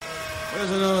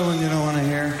There's another one you don't want to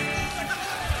hear.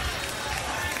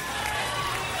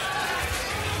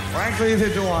 Frankly,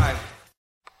 neither do I. 1, 2,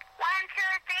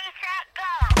 3, set, go.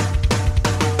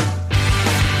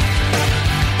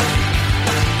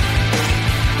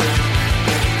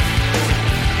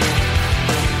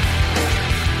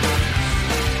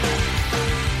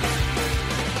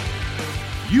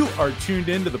 You are tuned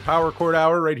into the Power Chord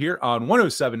Hour right here on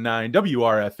 107.9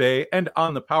 WRFA and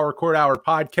on the Power Chord Hour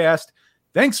podcast.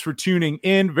 Thanks for tuning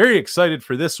in. Very excited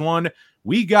for this one.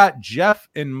 We got Jeff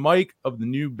and Mike of the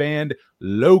new band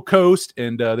Low Coast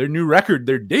and their new record,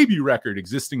 their debut record,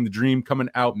 Existing the Dream, coming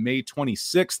out May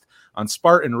 26th on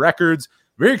Spartan Records.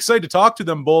 Very excited to talk to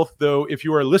them both, though. If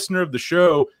you are a listener of the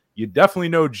show, you definitely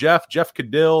know Jeff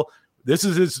Caudill. This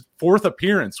is his fourth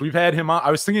appearance. We've had him on.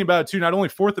 I was thinking about it too, not only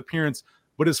fourth appearance,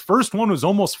 but his first one was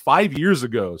almost 5 years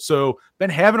ago. So been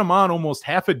having him on almost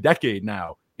half a decade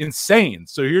now. Insane.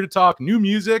 So here to talk new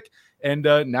music. And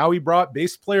now he brought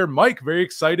bass player Mike. Very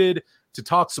excited to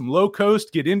talk some Low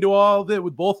Coast, get into all of it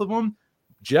with both of them.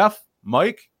 Jeff,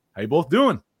 Mike, how you both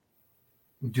doing?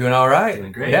 Doing all right.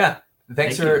 Doing great. Yeah.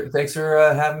 Thanks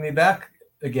for having me back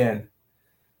again.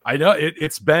 I know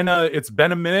it's been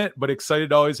a minute, but excited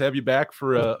to always have you back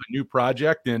for a new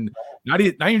project, and not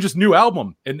even just new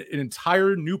album, an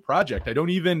entire new project.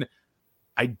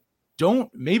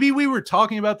 Maybe we were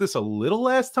talking about this a little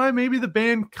last time. Maybe the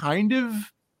band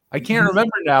I can't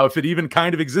remember now if it even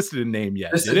kind of existed in name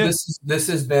yet. This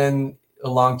has been a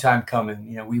long time coming.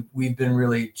 You know, we've been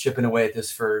really chipping away at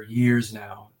this for years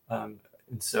now. And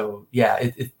so, yeah,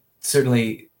 it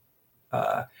certainly,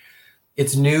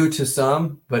 it's new to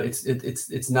some, but it's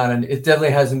not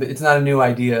it's not a new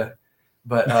idea,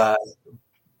 but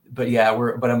yeah,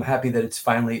 I'm happy that it's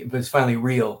finally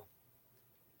real.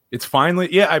 It's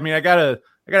finally, yeah. I mean, I gotta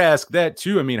ask that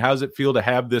too. I mean, how does it feel to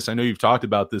have this? I know you've talked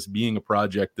about this being a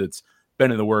project that's been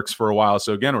in the works for a while.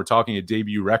 So again, we're talking a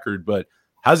debut record, but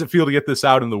how does it feel to get this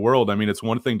out in the world? I mean, it's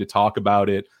one thing to talk about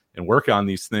it and work on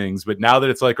these things, but now that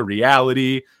it's like a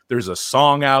reality, there's a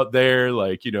song out there,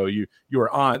 like, you know,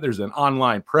 there's an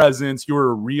online presence,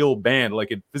 you're a real band,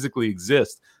 like it physically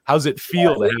exists. How's it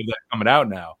feel to have that coming out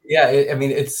now? Yeah.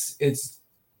 It's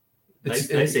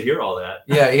nice to hear all that.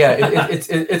 Yeah.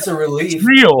 It's a relief. It's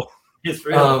real. It's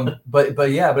real. But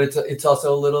it's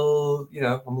also a little, you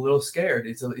know, I'm a little scared.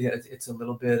 It's a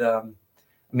little bit, I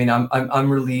mean, I'm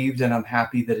relieved and I'm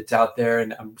happy that it's out there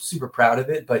and I'm super proud of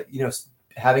it. But, you know,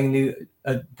 having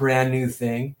a brand new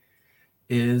thing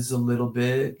is a little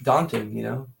bit daunting, you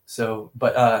know? So,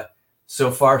 but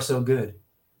so far so good.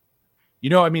 You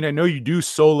know, I mean, I know you do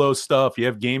solo stuff, you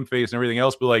have Game Face and everything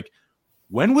else, but like,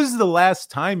 when was the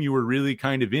last time you were really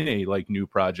kind of in a like new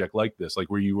project like this? Like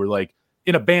where you were like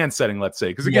in a band setting, let's say,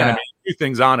 because again, I mean, you do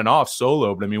things on and off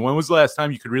solo, but I mean, when was the last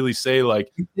time you could really say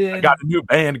like, I got a new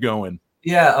band going?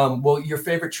 Yeah. Well, Your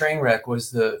Favorite Trainwreck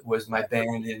was my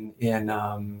band in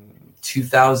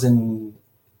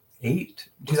 2008,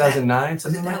 2009,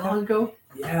 something like that. Long ago?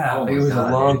 Yeah, it was a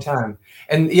long time.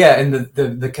 And yeah, and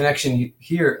the connection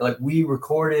here, like we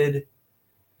recorded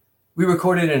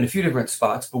in a few different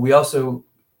spots, but we also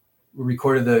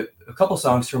recorded a couple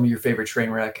songs from Your Favorite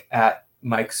Trainwreck at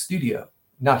Mike's studio.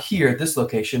 Not here at this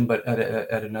location, but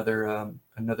at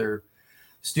another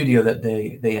studio that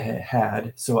they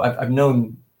had. So I've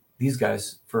known these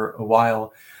guys for a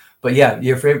while. But yeah,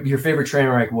 Your Favorite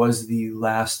Trainwreck was the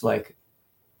last like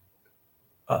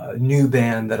new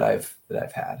band that I've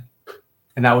had,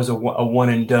 and that was a one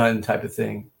and done type of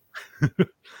thing.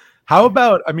 How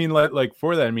about, I mean, like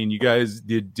for that, I mean, you guys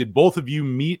did both of you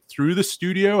meet through the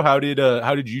studio? How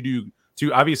did you do?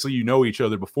 Obviously, you know each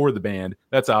other before the band.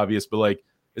 That's obvious, but like,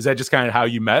 is that just kind of how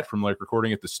you met from like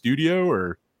recording at the studio,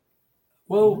 or?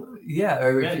 Well, yeah.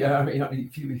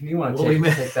 If you want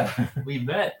to take that, we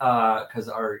met because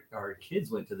our kids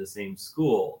went to the same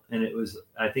school, and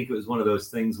I think it was one of those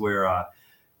things where,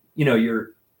 you know,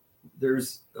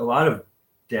 there's a lot of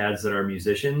dads that are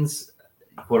musicians,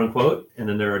 quote unquote, and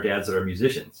then there are dads that are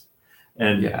musicians,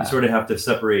 and you sort of have to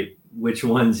separate which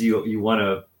ones you want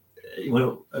to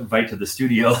invite to the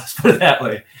studio. Let's put it that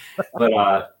way.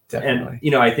 But and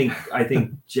you know, I think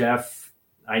Jeff.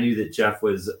 I knew that Jeff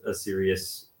was a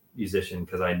serious musician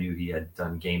because I knew he had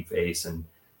done Game Face, and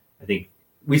I think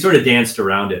we sort of danced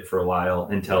around it for a while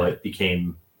until it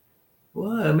became,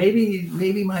 well,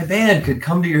 maybe my band could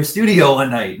come to your studio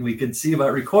one night and we could see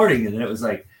about recording. And then it was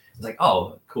like,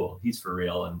 oh, cool, he's for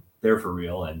real and they're for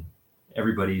real, and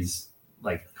everybody's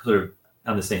like sort of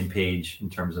on the same page in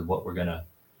terms of what we're gonna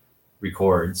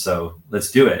record. So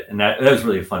let's do it. And that was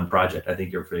really a fun project. I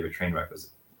think Your Favorite Trainwreck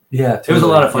was. Yeah, totally. It was a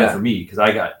lot of fun for me because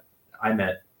I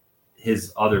met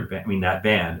his other band, I mean, that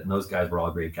band, and those guys were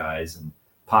all great guys, and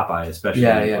Popeye especially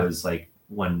was like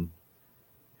one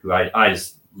who I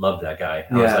just loved that guy.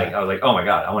 I was like, oh my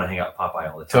God, I want to hang out with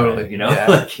Popeye all the time. Totally. You know?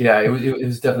 It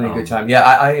was definitely a good time. Yeah.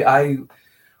 I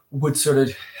would sort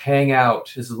of hang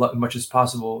out as much as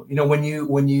possible. You know, when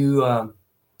you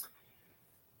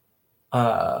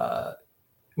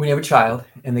have a child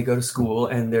and they go to school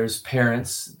and there's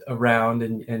parents around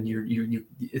and you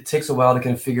it takes a while to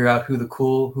kind of figure out who the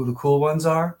cool ones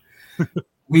are.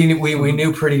 we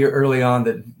knew pretty early on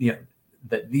that, you know,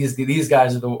 that these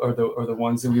guys are the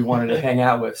ones that we wanted to hang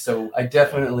out with. So I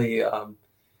definitely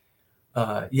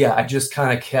I just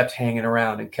kind of kept hanging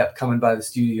around and kept coming by the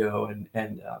studio,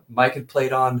 and Mike had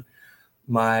played on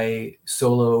my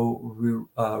solo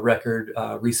record,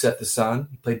 Reset the Sun.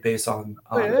 He played bass on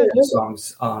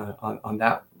songs on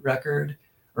that record.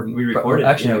 Or we recorded.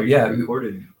 We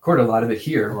recorded a lot of it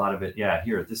here. A lot of it,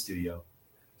 here at the studio.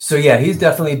 So yeah, he's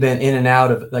definitely been in and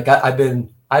out of, like, I've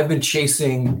been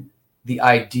chasing the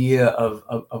idea of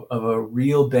a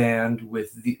real band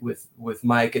with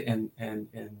Mike and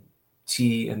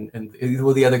T and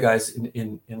the other guys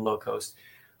in Low Coast,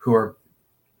 who are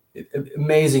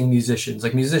amazing musicians,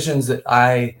 like musicians that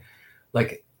I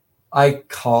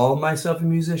call myself a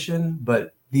musician,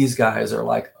 but these guys are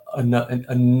like a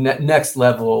next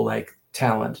level like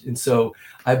talent. And so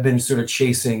I've been sort of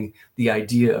chasing the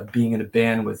idea of being in a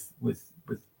band with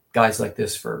guys like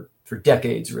this for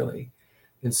decades, really.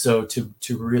 And so to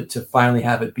finally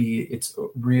have it be its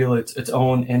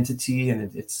own entity,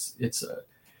 and it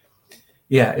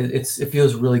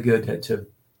feels really good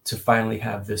to finally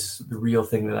have the real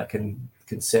thing that I can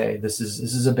say this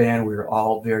is a band we're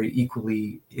all very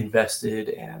equally invested,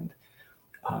 and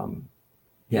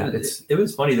it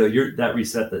was funny though.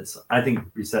 I think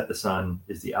Reset the Sun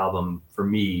is the album for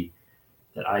me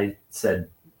that I said,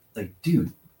 like,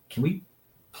 dude, can we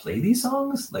play these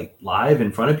songs like live in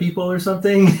front of people or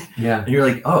something? Yeah. And you're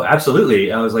like, oh,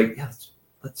 absolutely. I was like, yeah,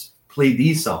 let's play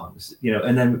these songs, you know.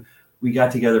 And then we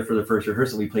got together for the first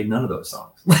rehearsal. We played none of those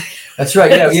songs. That's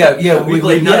right. Yeah. We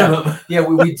played none of them. Yeah,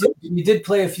 we did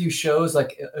play a few shows,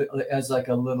 like as like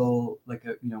a little, like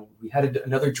a, you know, we had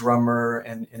another drummer,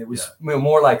 and it was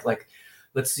more like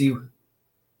let's see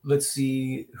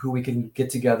who we can get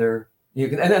together.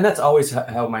 And that's always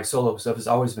how my solo stuff has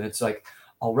always been. It's like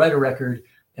I'll write a record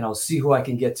and I'll see who I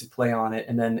can get to play on it,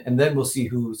 and then we'll see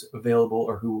who's available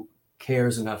or who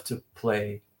cares enough to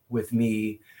play with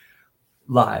me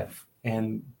live.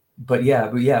 But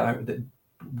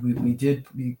we did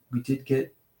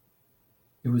get,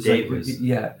 it was Dave like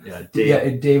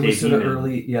Dave was sort of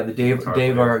early. Yeah,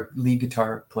 Dave, our lead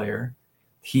guitar player,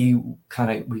 we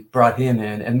brought him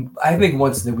in, and I think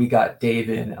once that we got Dave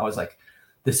in, I was like,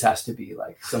 this has to be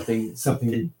like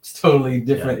something totally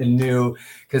different and new,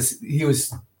 because he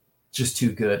was just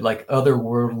too good, like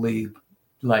otherworldly,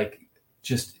 like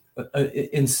just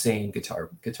insane guitar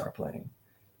playing.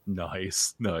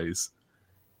 Nice.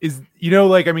 Is, you know,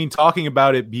 like, I mean, talking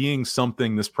about it being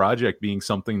something, this project being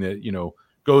something that, you know,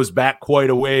 goes back quite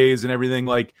a ways and everything,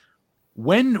 like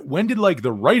when did like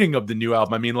the writing of the new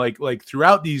album, I mean, like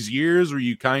throughout these years, were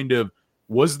you kind of,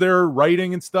 was there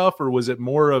writing and stuff, or was it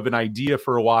more of an idea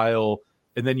for a while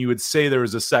and then you would say there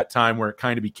was a set time where it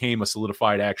kind of became a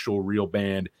solidified actual real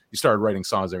band, you started writing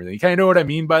songs and everything? You kind of know what I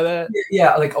mean by that?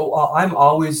 Yeah, like I'm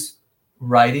always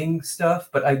writing stuff,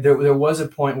 but there was a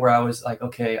point where I was like,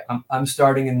 okay, I'm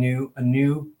starting a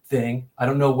new thing. I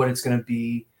don't know what it's going to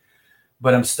be,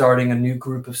 but I'm starting a new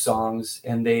group of songs,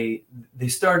 and they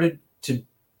started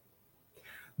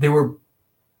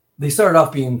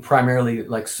off being primarily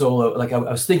like solo. Like I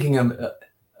was thinking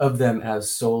of them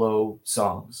as solo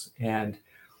songs, and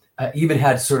I even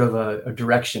had sort of a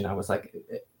direction. I was like,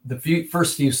 the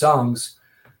first few songs,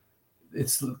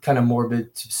 it's kind of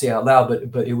morbid to say out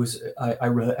loud, but it was, I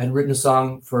had written a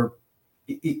song for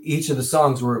each of the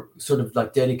songs were sort of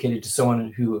like dedicated to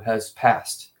someone who has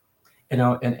passed, you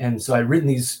know, and so I'd written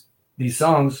these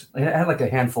songs. I had like a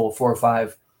handful, 4 or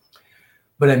 5,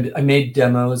 but I made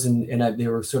demos, and they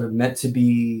were sort of meant to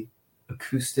be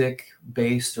acoustic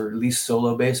based, or at least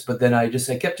solo based, but then I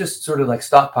kept just sort of like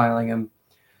stockpiling them,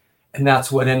 and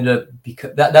that's what ended up,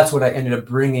 because that's what I ended up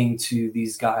bringing to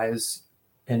these guys.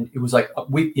 And it was like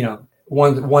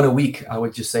one a week. I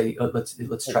would just say, let's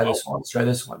try this one. Let's try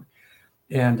this one.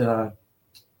 And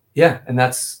and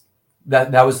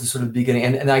that was the sort of beginning.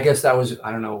 And I guess that was,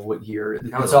 I don't know what year.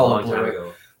 It's all a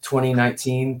blur.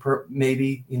 2019,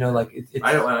 maybe. You know, like it's.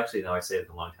 I don't actually know. I say it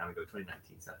a long time ago.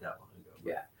 2019 is not that long ago.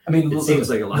 Yeah, I mean, it seems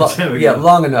like a long time ago. Yeah,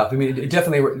 long enough. I mean, it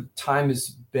definitely, time has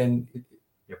been.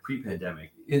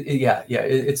 Pre-pandemic.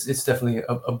 It's definitely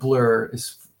a blur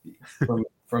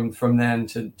from then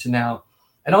to now.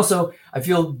 And also I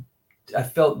felt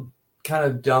kind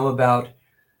of dumb about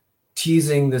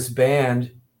teasing this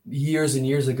band years and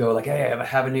years ago, like, hey, I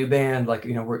have a new band, like,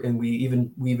 you know, we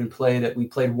even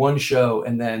played one show,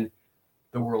 and then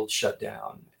the world shut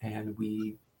down and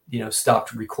we, you know,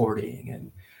 stopped recording.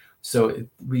 And so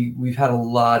we've had a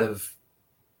lot of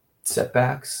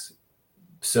setbacks.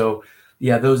 So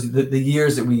yeah, the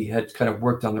years that we had kind of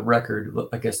worked on the record,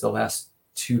 I guess the last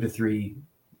 2 to 3,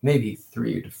 maybe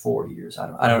 3 to 4 years,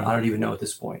 I don't even know at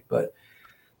this point, but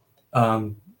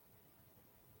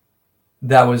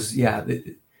that was, yeah,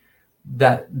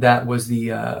 that was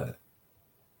the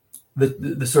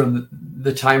sort of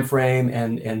the time frame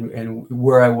and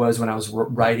where I was when I was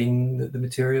writing the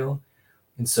material.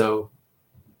 And so,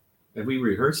 and we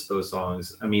rehearsed those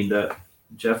songs. I mean,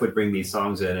 Jeff would bring these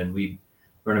songs in, and we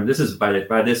learn them. This is by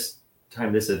this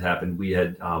time this had happened, we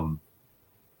had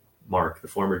Mark, the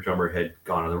former drummer, had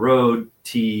gone on the road.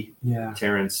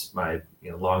 Terrence, my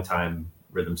longtime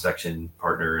rhythm section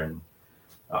partner and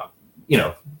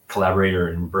collaborator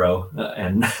and bro,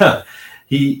 and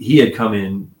he had come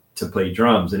in to play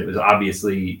drums, and it was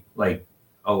obviously like,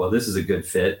 oh well, this is a good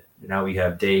fit. Now we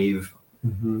have Dave,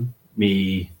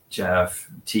 me, Jeff,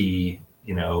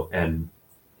 and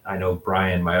I know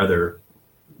Brian, my other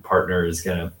partner, is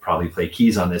gonna probably play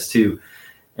keys on this too.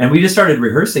 And we just started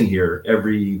rehearsing here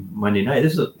every Monday night.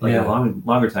 This was like a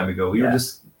longer time ago. We were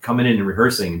just coming in and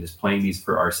rehearsing and just playing these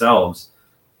for ourselves.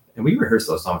 And we rehearsed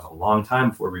those songs a long time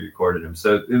before we recorded them.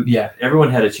 So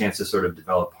everyone had a chance to sort of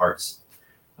develop parts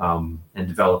and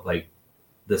develop like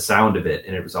the sound of it.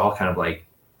 And it was all kind of like,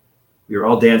 we were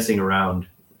all dancing around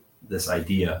this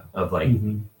idea of like,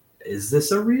 this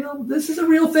is a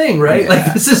real thing, right?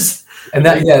 Like this is, and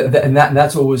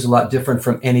that's what was a lot different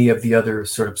from any of the other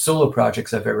sort of solo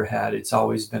projects I've ever had. It's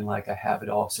always been like, I have it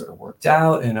all sort of worked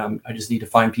out, and I just need to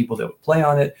find people that would play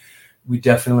on it. We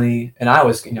definitely, and I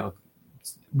was,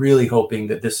 really hoping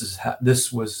that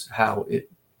this was how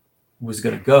it was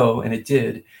going to go, and it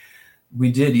did. We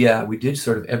did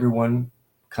sort of, everyone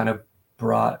kind of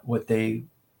brought what they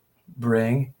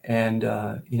bring, and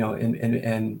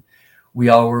and we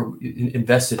all were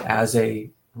invested as a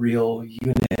real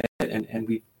unit, and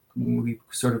we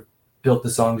sort of built the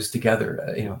songs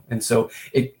together, and so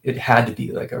it had to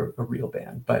be like a real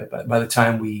band by the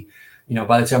time we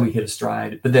hit a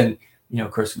stride. But then,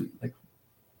 of course, we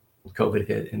COVID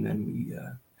hit, and then we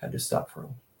had to stop for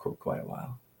quite a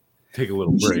while. Take a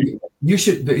little break. You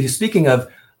should. Speaking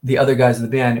of the other guys in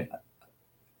the band,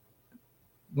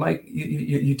 Mike,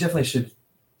 you definitely should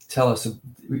tell us,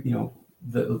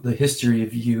 the history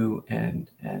of you and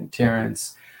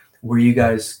Terrence, where you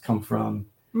guys come from,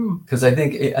 because I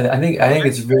think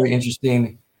it's very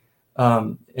interesting,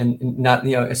 and not,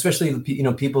 especially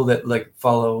people that like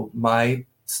follow my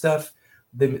stuff.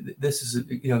 They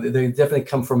definitely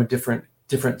come from a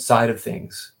different side of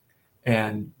things,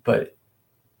 but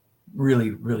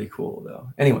really, really cool though.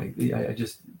 Anyway,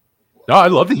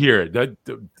 I'd love to hear it. I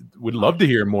would love to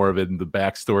hear more of it and the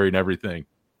backstory and everything.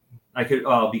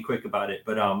 I'll be quick about it,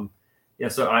 but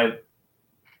so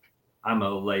I'm a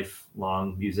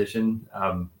lifelong musician.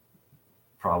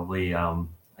 Probably, I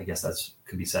guess that's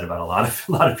could be said about a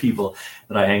lot of people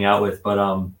that I hang out with.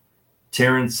 But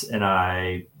Terrence and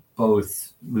I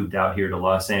both moved out here to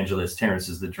Los Angeles. Terrence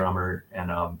is the drummer,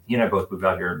 and he and I both moved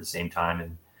out here at the same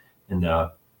time, and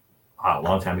a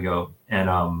long time ago. And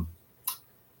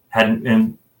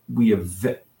we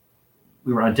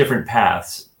were on different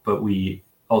paths, but we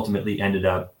ultimately ended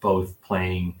up both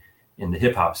playing in the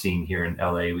hip hop scene here in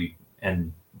LA.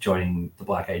 And joining the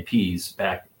Black Eyed Peas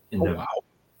back in the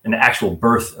actual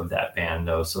birth of that band,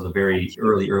 though. So the very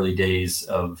early days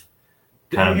of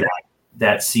kind of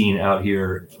that scene out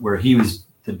here, where he was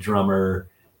the drummer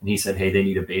and he said, hey, they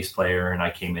need a bass player. And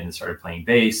I came in and started playing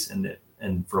bass. And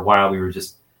for a while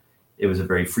it was a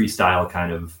very freestyle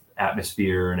kind of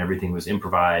atmosphere, and everything was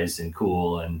improvised and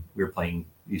cool. And we were playing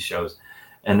these shows.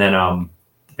 And then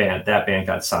that band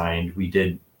got signed. We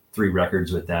did 3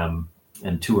 records with them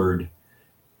and toured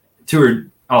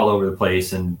all over the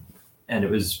place. And it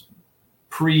was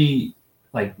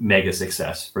mega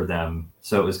success for them.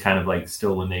 So it was kind of like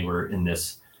still when they were in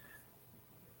this,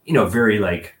 very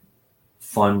like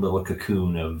fun little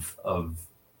cocoon of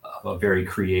a very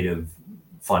creative,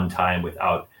 fun time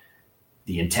without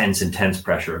the intense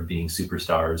pressure of being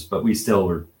superstars, but we still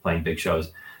were playing big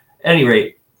shows. At any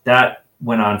rate, that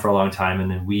went on for a long time. And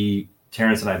then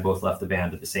Terrence and I both left the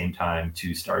band at the same time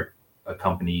to start a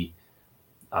company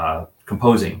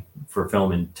composing for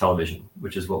film and television,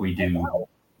 which is what we do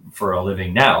for a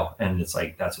living now. And it's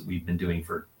like, that's what we've been doing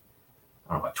for,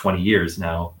 don't know, about 20 years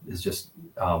now, is just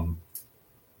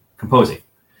composing.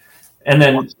 And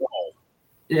then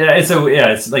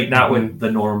it's like not what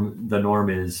the norm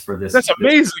is for this. That's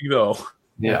amazing though.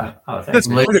 Yeah. Oh, thanks. That's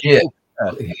legit.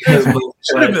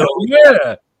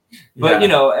 Yeah. But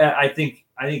I think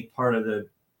part of the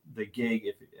gig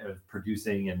of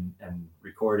producing and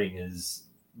recording is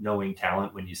knowing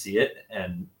talent when you see it,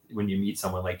 and when you meet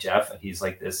someone like Jeff, and he's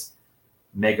like this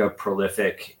mega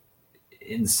prolific,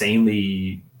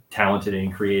 insanely talented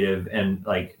and creative, and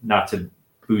like, not to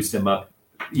boost him up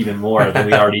even more than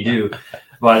we already do,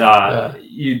 but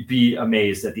you'd be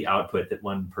amazed at the output that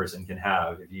one person can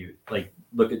have if you like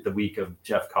look at the week of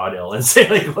Jeff Caudill and say,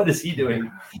 like, what is he doing?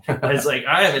 And it's like,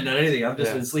 I haven't done anything. I've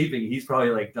just been sleeping. He's probably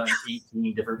like done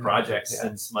 18 different projects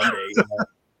since Monday.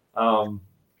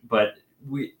 But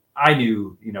I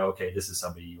knew, okay, this is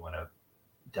somebody you want to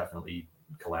definitely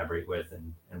collaborate with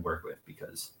and work with,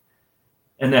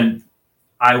 and then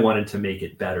I wanted to make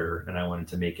it better, and I wanted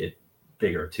to make it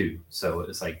bigger too. So it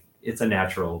was like, it's a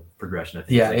natural progression of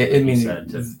things. Yeah.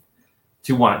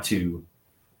 To want to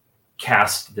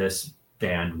cast this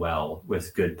band well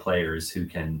with good players who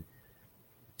can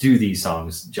do these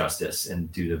songs justice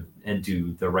and do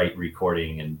the right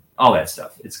recording and all that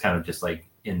stuff. It's kind of just like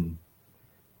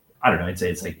I'd say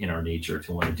it's like in our nature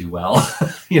to want to do well.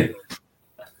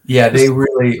 Yeah, they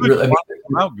really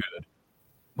How good.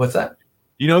 What's that?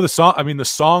 The song. I mean, the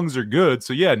songs are good,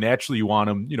 so yeah, naturally you want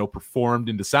them, performed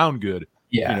and to sound good.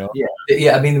 Yeah,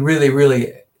 yeah. I mean,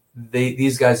 really,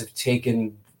 these guys have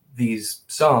taken these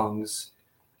songs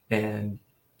and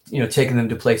taken them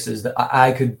to places that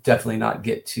I could definitely not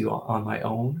get to on my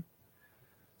own.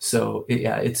 So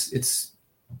it's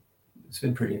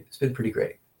been pretty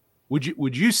great.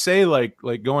 Would you say like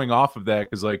going off of that,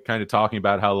 because like kind of talking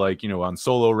about how like on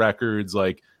solo records,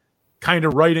 like kind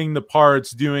of writing the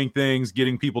parts, doing things,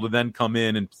 getting people to then come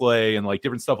in and play and like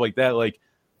different stuff like that, like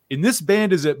in this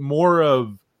band, is it more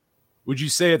of, would you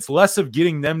say it's less of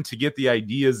getting them to get the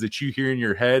ideas that you hear in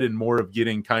your head and more of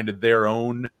getting kind of their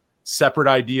own separate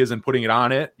ideas and putting it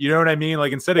on it? You know what I mean?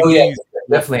 Like instead of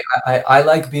definitely. I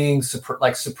like being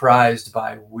surprised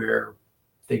by where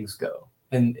things go.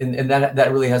 And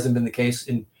that really hasn't been the case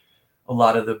in a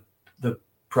lot of the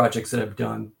projects that I've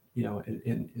done,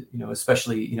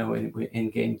 especially,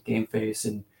 in Game Face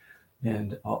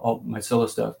and all my solo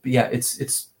stuff. But yeah,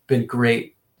 it's been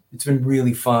great. It's been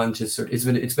really fun to it's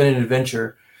been an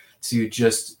adventure to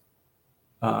just,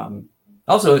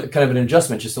 also kind of an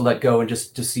adjustment, just to let go and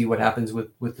just to see what happens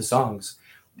with the songs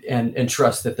and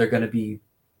trust that they're going to be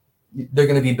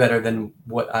better than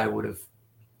what I would have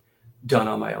done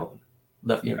on my own,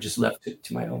 left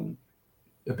to my own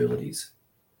abilities.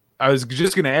 I was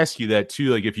just going to ask you that too.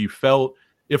 Like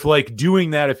if like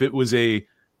doing that, if it was a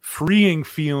freeing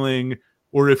feeling,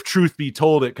 or if truth be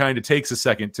told, it kind of takes a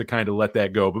second to kind of let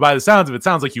that go. But by the sounds of it, it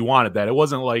sounds like you wanted that. It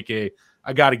wasn't like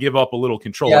I got to give up a little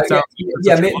control.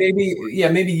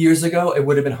 Maybe years ago it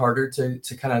would have been harder to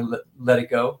kind of let it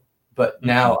go. But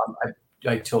now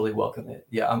I totally welcome it.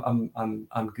 Yeah,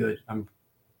 I'm good. I'm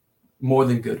more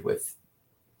than good with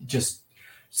just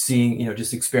seeing,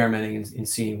 just experimenting and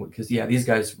seeing, because these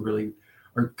guys really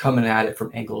are coming at it from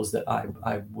angles that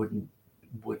I wouldn't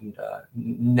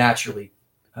naturally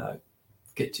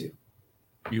get to.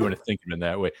 You want to think of it in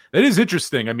that way. That is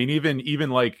interesting. I mean, even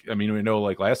like, I mean, we know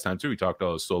like last time too, we talked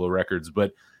about those solo records,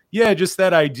 but yeah, just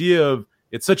that idea of,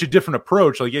 it's such a different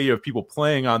approach. Like, yeah, you have people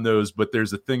playing on those, but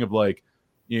there's a thing of like,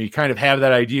 you kind of have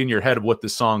that idea in your head of what the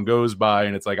song goes by.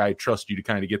 And it's like, I trust you to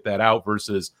kind of get that out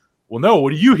versus, well, no,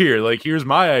 what do you hear? Like, here's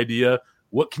my idea.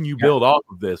 What can you build off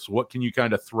of this? What can you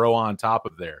kind of throw on top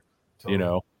of there?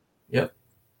 Totally. Yep.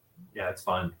 Yeah, it's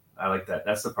fun. I like that.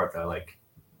 That's the part that I like.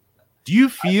 Do you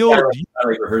feel? I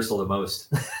like rehearsal the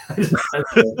most.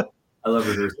 I love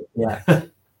rehearsal. Yeah.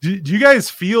 Do you guys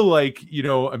feel like,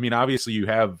 I mean, obviously you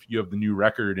have the new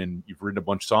record and you've written a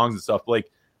bunch of songs and stuff, like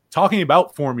talking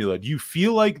about formula, do you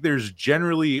feel like there's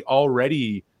generally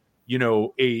already,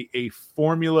 a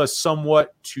formula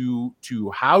somewhat to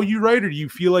how you write, or do you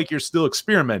feel like you're still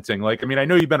experimenting? Like, I mean, I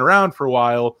know you've been around for a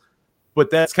while,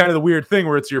 but that's kind of the weird thing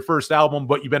where it's your first album,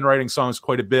 but you've been writing songs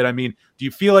quite a bit. I mean, do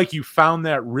you feel like you found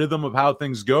that rhythm of how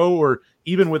things go, or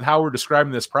even with how we're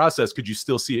describing this process, could you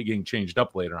still see it getting changed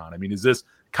up later on? I mean, is this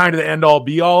kind of the end all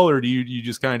be all, or do you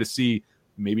just kind of see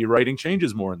maybe writing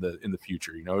changes more in the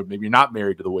future? Maybe you're not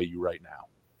married to the way you write now.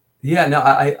 Yeah, no,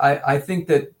 I think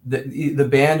that the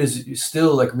band is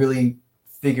still like really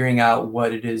figuring out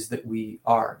what it is that we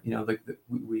are.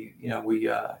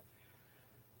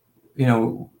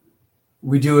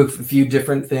 We do a few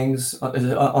different things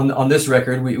on this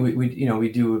record. We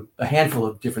do a handful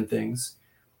of different things,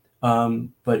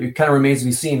 But it kind of remains to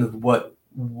be seen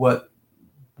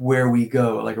where we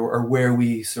go, like, or where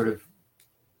we sort of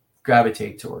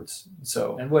gravitate towards.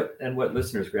 So and what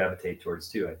listeners gravitate towards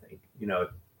too, I think.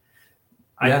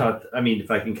 I mean, if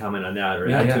I can comment on that or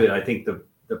add to it, I think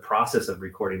the process of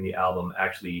recording the album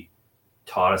actually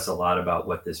taught us a lot about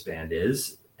what this band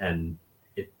is, and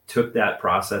it took that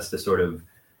process to sort of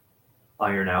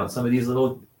iron out some of these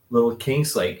little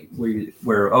kinks, like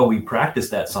where we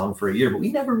practiced that song for a year, but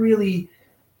we never really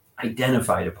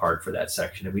identified a part for that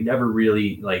section, and we never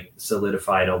really like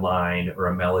solidified a line or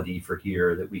a melody for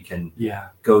here that we can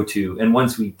go to. And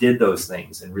once we did those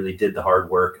things and really did the hard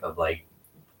work of like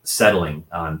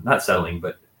not settling,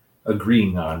 but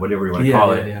agreeing on whatever you want to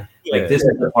call it. Like, this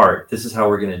is the part, this is how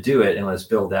we're going to do it, and let's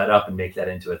build that up and make that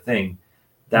into a thing.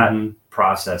 That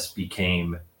process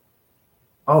became,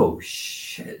 oh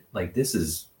shit, like this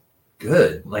is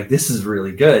good. Like, this is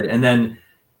really good. And then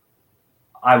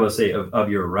I will say of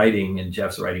your writing and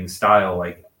Jeff's writing style,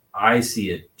 like, I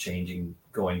see it changing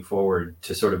going forward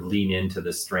to sort of lean into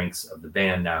the strengths of the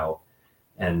band now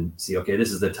and see, okay,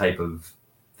 this is the type of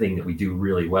thing that we do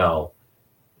really well.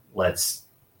 Let's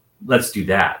do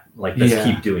that. Like, let's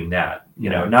keep doing that.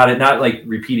 Not like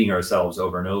repeating ourselves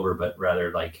over and over, but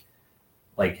rather like,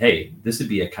 hey, this would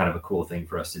be a kind of a cool thing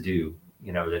for us to do.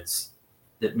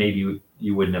 That maybe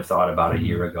you wouldn't have thought about a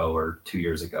year ago or 2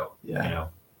 years ago.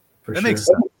 For that makes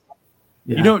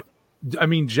sense. I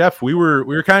mean, Jeff, we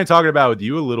were kind of talking about with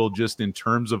you a little, just in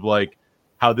terms of like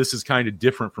how this is kind of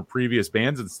different from previous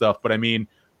bands and stuff. But I mean,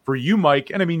 for you,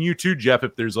 Mike, and I mean you too, Jeff,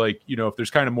 if there's like, if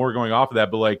there's kind of more going off of that,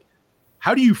 but like,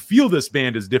 how do you feel this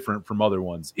band is different from other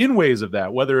ones in ways of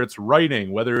that, whether it's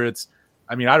writing, whether it's,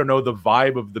 I mean, I don't know, the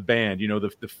vibe of the band,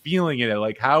 the feeling in it,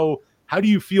 like how do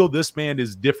you feel this band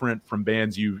is different from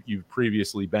bands you've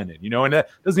previously been in, and that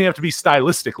doesn't have to be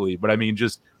stylistically, but I mean,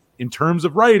 just in terms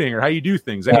of writing or how you do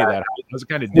things, any of that, how's it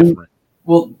kind of different?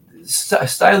 Well,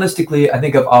 stylistically, I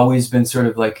think I've always been sort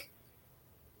of like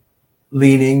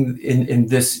leaning in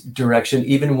this direction,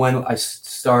 even when I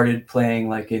started playing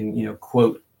like in,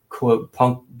 quote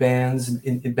punk bands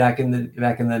back in the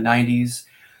 90s.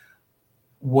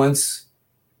 Once,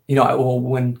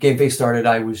 when Game Face started,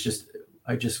 I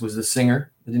just was the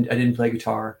singer. I didn't play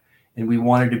guitar, and we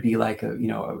wanted to be like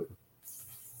a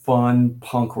fun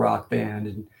punk rock band,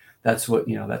 and that's what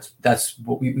that's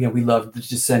what we loved, the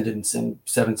Descendants and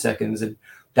 7 Seconds and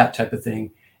that type of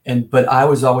thing. But I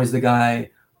was always the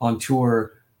guy on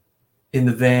tour in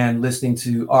the van listening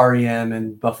to REM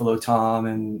and Buffalo Tom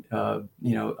and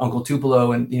Uncle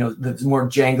Tupelo and the more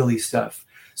jangly stuff.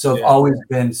 So I've always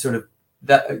been sort of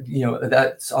that,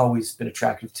 that's always been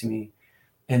attractive to me.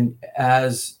 And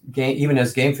even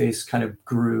as Game Face kind of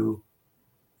grew,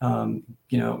 and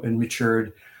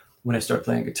matured, when I started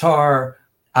playing guitar,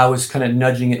 I was kind of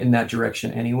nudging it in that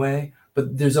direction anyway.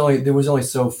 But there was only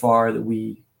so far that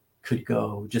we could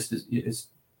go, just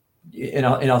and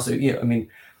also, I mean,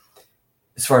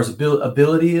 as far as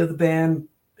ability of the band,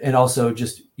 and also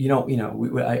just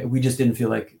we just didn't feel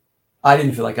like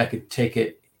I could take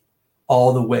it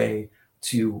all the way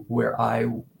to where I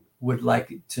would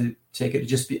like to take it,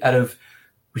 just be out of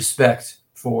respect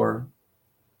for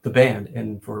the band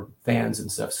and for fans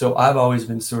and stuff. So I've always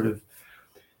been sort of,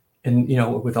 and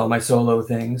with all my solo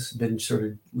things, been sort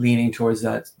of leaning towards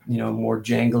that more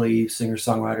jangly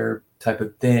singer-songwriter type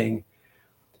of thing.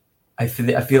 I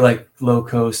feel like Low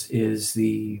Coast is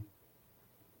the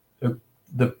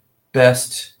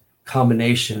best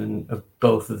combination of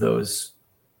both of those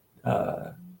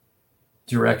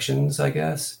directions, I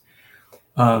guess.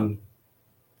 But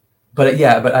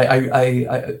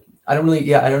I don't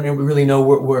really know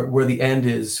where the end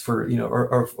is for,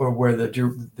 or where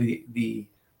the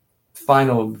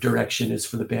final direction is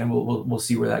for the band. We'll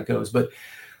see where that goes. But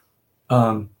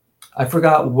I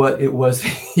forgot what it was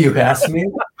you asked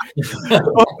me.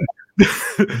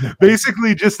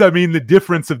 Basically, just, I mean, the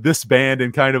difference of this band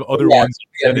and kind of other ones.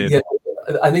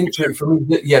 I think for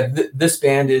me, this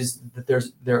band is that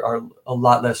there are a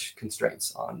lot less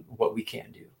constraints on what we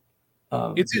can do.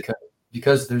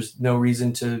 Because there's no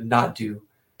reason to not do,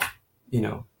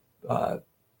 a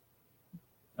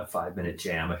 5-minute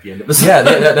jam at the end of a song. Yeah,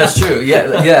 that's true.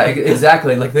 Yeah,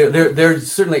 exactly. Like there's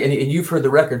certainly, and you've heard the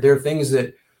record, there are things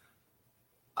that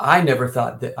I never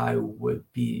thought that I would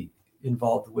be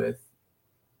involved with.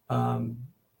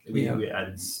 We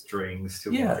added strings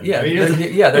to it.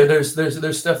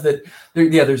 There's stuff that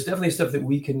there's definitely stuff that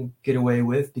we can get away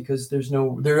with because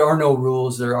there are no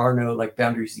rules, there are no like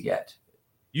boundaries yet.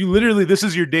 You literally, this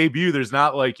is your debut. There's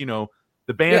not like, the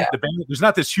band, there's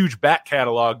not this huge back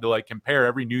catalog to like compare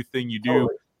every new thing you do.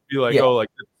 Be like,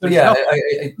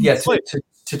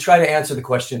 to try to answer the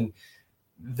question,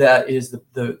 that is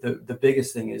the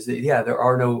biggest thing is that, yeah, there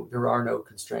are no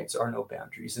constraints, there are no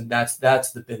boundaries, and that's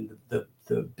been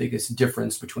the biggest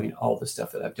difference between all the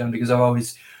stuff that I've done, because I've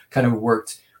always kind of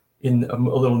worked in a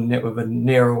little of a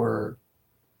narrower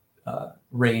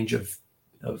range of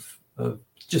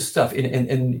just stuff,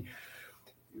 and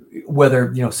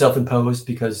whether, you know, self-imposed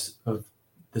because of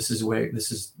this is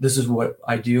what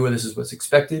I do, or this is what's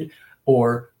expected,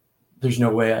 or there's no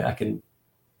way I can,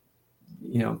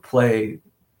 you know, play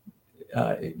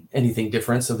anything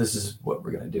different, so this is what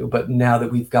we're going to do. But now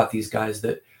that we've got these guys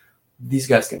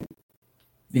can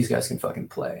fucking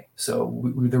play, so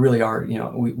we there really are, you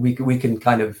know, we can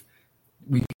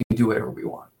do whatever we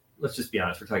want. Let's just be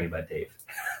honest, we're talking about Dave.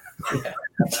 Yeah.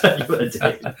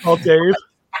 Dave. Oh, Dave.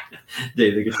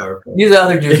 Dave, the guitar player. These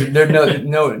other dudes, they're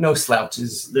no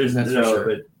slouches. There's that's no, for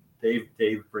sure. but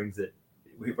Dave brings it.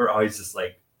 We were always just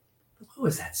like, what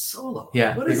was that solo?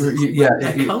 Yeah, Where did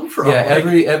that come from? Yeah,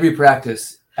 Like, every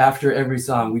practice, after every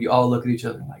song, we all look at each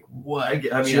other and like, what?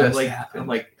 I mean, just I'm happened?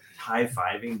 like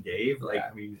high-fiving Dave. Like, Yeah.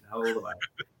 I mean, how old am I?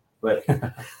 But,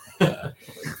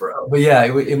 like, bro. But yeah,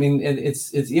 I mean,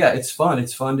 it's fun.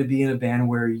 It's fun to be in a band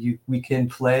where we can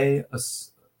play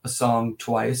a song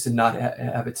twice and not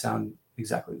have it sound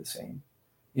exactly the same,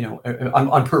 you know,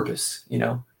 on purpose, you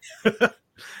know.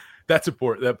 That's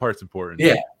important. That part's important.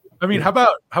 Yeah. I mean, how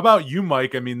about you,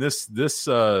 Mike? I mean, this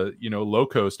you know, Low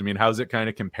Coast, I mean, how's it kind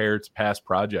of compared to past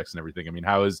projects and everything? I mean,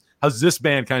 how's this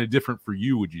band kind of different for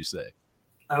you, would you say?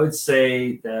 I would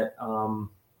say that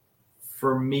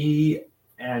for me,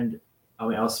 and I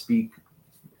mean, I'll speak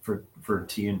for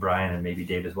T and Brian and maybe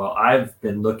Dave as well. I've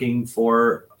been looking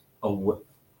for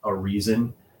a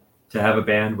reason to have a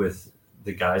band with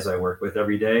the guys I work with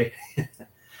every day,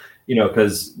 you know,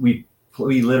 because we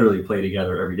literally play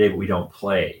together every day, but we don't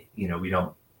play. You know, we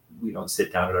don't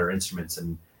sit down at our instruments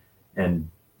and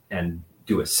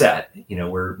do a set. You know,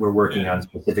 we're working on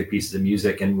specific pieces of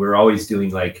music, and we're always doing,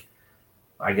 like,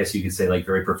 I guess you could say, like,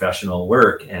 very professional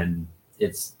work. And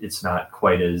it's not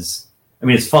quite as, I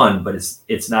mean, it's fun, but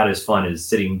it's not as fun as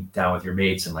sitting down with your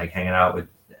mates and like hanging out with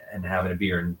and having a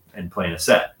beer and playing a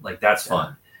set. Like, that's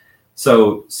fun.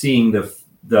 So seeing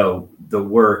the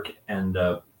work and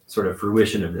the sort of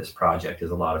fruition of this project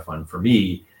is a lot of fun for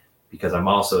me, because I'm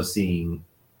also seeing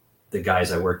the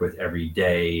guys I work with every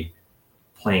day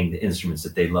playing the instruments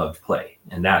that they love to play,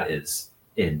 and that is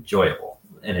enjoyable.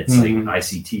 And it's like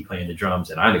ICT playing the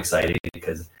drums, and I'm excited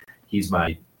because he's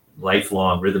my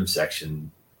lifelong rhythm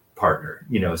section partner,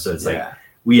 you know. So it's like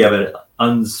we have an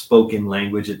unspoken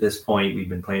language at this point. We've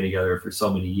been playing together for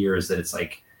so many years that it's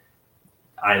like,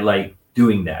 I like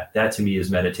doing that. That to me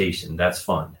is meditation. That's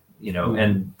fun, you know.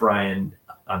 And Brian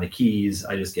on the keys,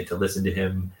 I just get to listen to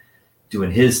him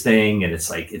doing his thing, and it's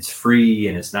like, it's free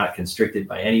and it's not constricted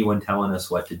by anyone telling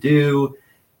us what to do.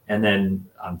 And then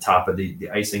on top of the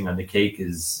icing on the cake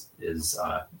is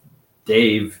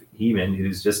Dave Heeman,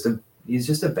 who's just a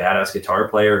badass guitar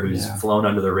player who's flown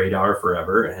under the radar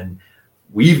forever, and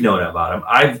we've known about him.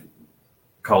 I've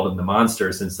called him the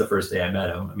monster since the first day I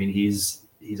met him. I mean, he's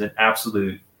an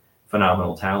absolute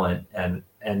phenomenal talent,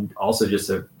 and also just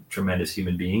a tremendous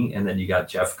human being. And then you got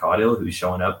Jeff Caudill, who's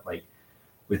showing up like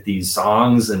with these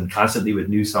songs and constantly with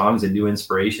new songs and new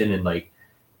inspiration, and like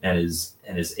and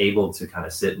is able to kind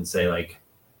of sit and say like,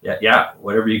 yeah,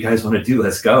 whatever you guys want to do,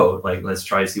 let's go. Like, let's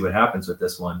try to see what happens with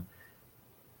this one.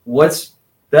 What's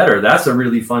better? That's a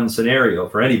really fun scenario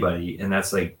for anybody. And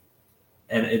that's like,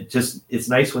 and it's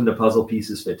nice when the puzzle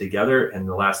pieces fit together. And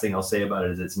the last thing I'll say about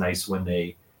it is it's nice when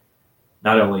they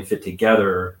not only fit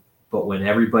together, but when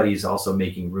everybody's also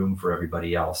making room for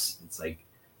everybody else. It's like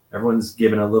everyone's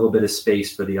given a little bit of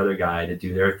space for the other guy to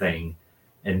do their thing,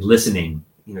 and listening,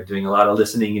 you know, doing a lot of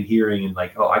listening and hearing, and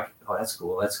like, oh, that's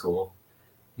cool.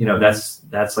 You know,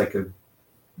 that's like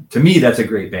to me, that's a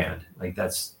great band. Like,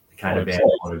 that's the kind of band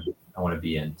I want to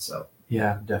be in. So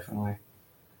yeah, definitely.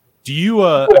 Do you,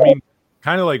 I mean,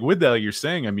 kind of like with that, like you're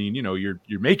saying, I mean, you know, you're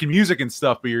making music and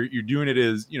stuff, but you're doing it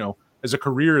as, you know, as a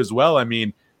career as well. I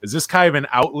mean, is this kind of an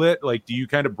outlet? Like, do you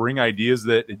kind of bring ideas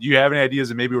do you have any ideas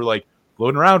that maybe were like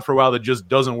floating around for a while that just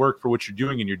doesn't work for what you're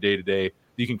doing in your day to day,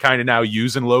 that you can kind of now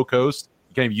use in Low Coast?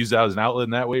 You kind of use that as an outlet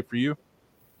in that way for you?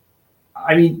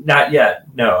 I mean, not yet.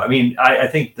 No, I mean, I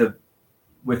think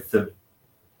with the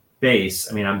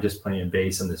bass, I mean, I'm just playing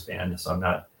bass in this band, so I'm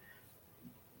not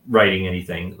writing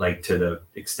anything like to the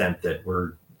extent that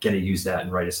we're going to use that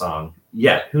and write a song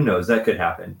yet. Who knows? That could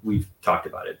happen. We've talked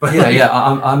about it. But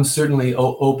I'm certainly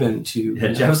open to.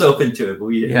 Yeah, Jeff's open to it, but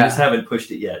we just haven't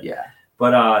pushed it yet. Yeah.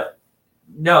 But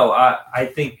no, I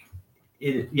think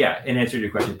it. Yeah, in answer to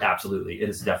your question, absolutely, it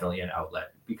is definitely an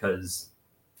outlet, because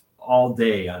all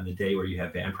day on the day where you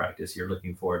have band practice, you're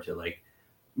looking forward to like,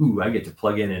 ooh, I get to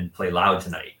plug in and play loud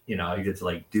tonight. You know, I get to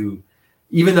like do,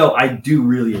 even though I do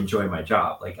really enjoy my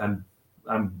job, like I'm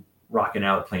rocking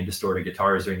out playing distorted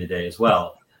guitars during the day as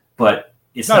well, but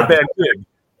it's not a bad thing.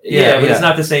 But it's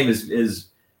not the same as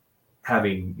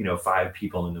having, you know, 5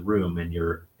 people in the room and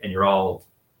you're all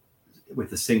with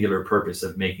the singular purpose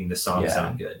of making the song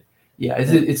sound good. Yeah,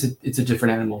 it's a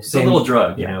different animal. It's a little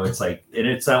drug, you know. It's like, and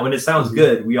it's when it sounds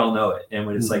good, we all know it, and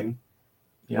when it's like,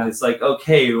 when it's like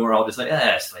okay, we're all just like,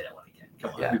 let's play that one again.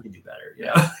 Come on, we can do better, you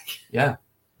know. Yeah.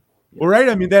 Well, right.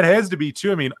 I mean, that has to be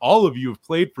too. I mean, all of you have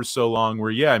played for so long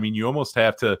where, I mean, you almost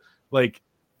have to, like,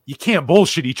 you can't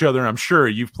bullshit each other. I'm sure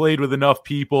you've played with enough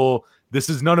people. This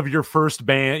is none of your first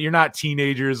band. You're not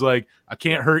teenagers. Like, I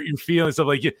can't hurt your feelings. Stuff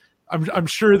like, I'm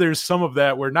sure there's some of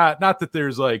that where not that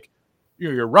there's like, you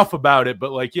know, you're rough about it,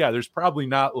 but like, there's probably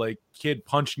not like kid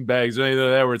punching bags or anything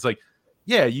like that where it's like,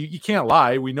 you can't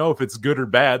lie. We know if it's good or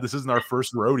bad. This isn't our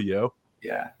first rodeo.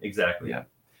 Yeah, exactly. Yeah.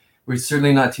 We're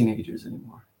certainly not teenagers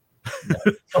anymore.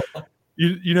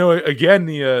 You know, again,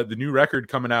 the new record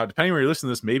coming out, depending where you listen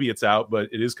to this, maybe it's out, but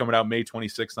it is coming out May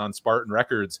 26th on Spartan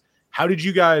Records. How did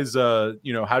you guys,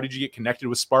 how did you get connected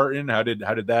with Spartan? How did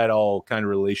that all kind of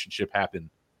relationship happen?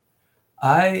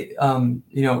 I,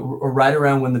 right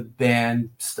around when the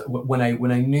band, when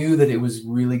I knew that it was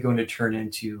really going to turn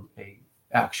into a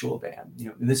actual band, you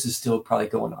know, this is still probably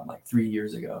going on like 3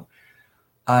 years ago.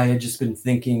 I had just been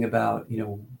thinking about, you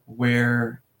know,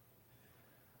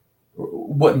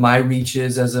 what my reach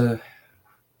is as a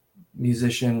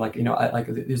musician. Like, you know,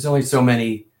 there's only so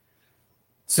many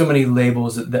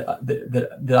labels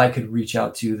that I could reach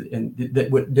out to and that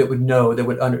would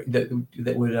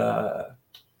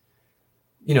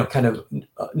kind of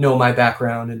know my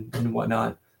background and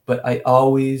whatnot. But I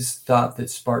always thought that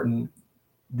Spartan,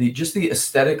 the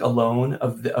aesthetic alone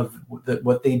of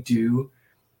what they do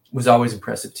was always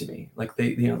impressive to me. Like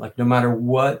no matter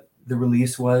what the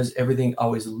release was, everything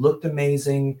always looked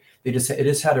amazing. It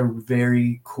just had a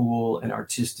very cool and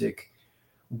artistic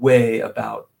way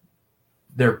about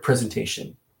their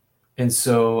presentation. And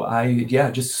so I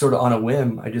just sort of on a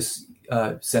whim, I just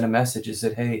sent a message and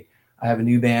said, hey, I have a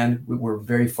new band. We're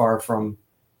very far from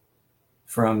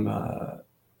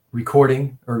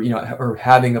recording or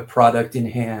having a product in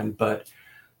hand. But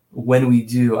when we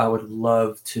do, I would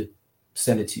love to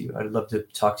send it to you. I'd love to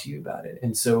talk to you about it.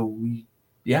 And so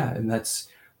and that's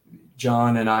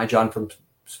John from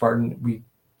Spartan. We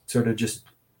sort of just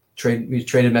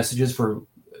traded messages for,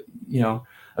 you know,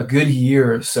 a good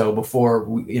year or so before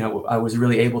I was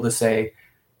really able to say,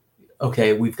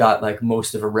 okay, we've got like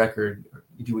most of a record.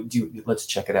 Let's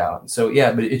check it out. And so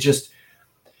but it just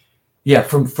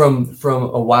from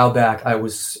a while back I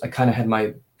kind of had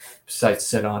my sights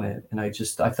set on it, and I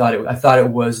thought it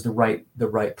was the right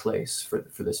place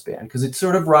for this band, because it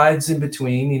sort of rides in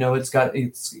between. You know, it's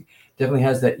definitely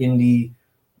has that indie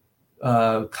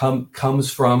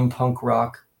comes from punk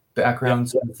rock background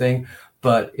sort of thing,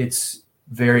 but it's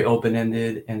very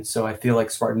open-ended. And so I feel like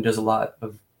Spartan does a lot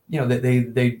of, you know,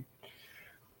 they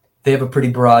have a pretty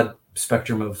broad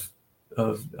spectrum of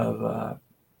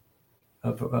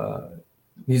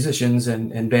musicians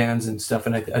and bands and stuff.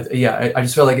 And I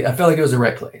just felt like it was the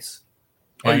right place.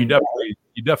 Oh, you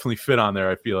definitely fit on there.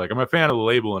 I feel like I'm a fan of the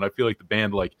label, and I feel like the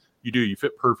band, like you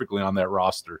fit perfectly on that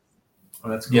roster. Oh,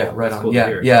 that's cool. Yeah, right that's on. Cool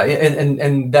Yeah.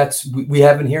 And that's, we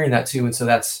have been hearing that too. And so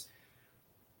that's,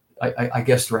 I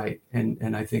guessed right.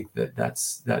 And I think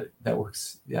that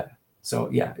works. Yeah. So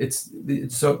it's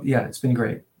been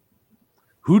great.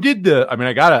 Who did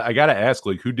I gotta ask,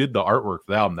 like, who did the artwork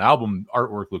for the album? The album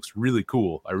artwork looks really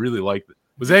cool. I really liked it.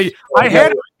 Was that I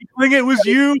had a feeling it was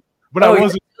you, but I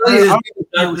wasn't. I'm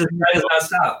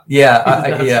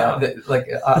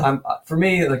for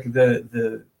me, like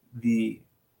the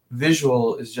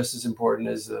visual is just as important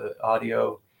as the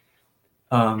audio.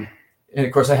 And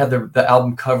of course I had the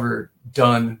album cover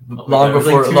done long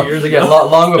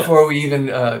before we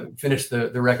even finished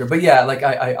the record. But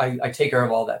I take care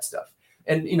of all that stuff.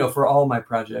 And, you know, for all my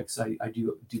projects, I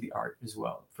do the art as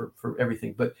well for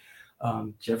everything. But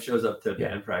Jeff shows up to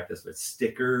band practice with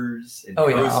stickers. And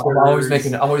I'm always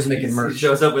making merch. He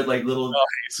shows up with like little.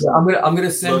 I'm gonna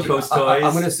send you.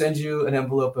 I'm gonna send you an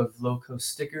envelope of low coast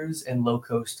stickers and low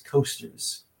coast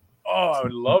coasters. Oh, I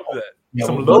would love that. Yeah,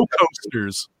 some low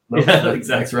coasters. Yeah, exactly.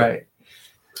 That's right.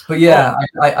 But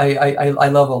I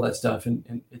love all that stuff,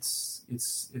 and it's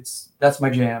that's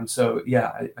my jam. So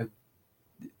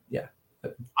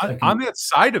on that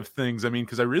side of things, I mean,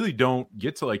 because I really don't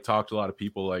get to like talk to a lot of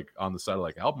people like on the side of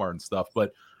like album art and stuff.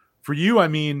 But for you, I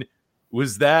mean,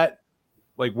 was that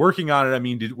like working on it, I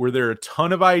mean, were there a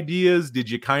ton of ideas? Did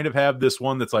you kind of have this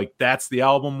one that's like, that's the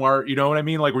album art? You know what I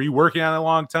mean? Like, were you working on it a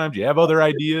long time? Do you have other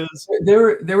ideas?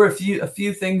 There were a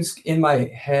few things in my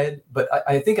head, but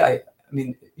I think I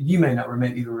mean, you may not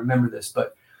even remember this,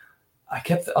 but I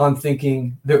kept on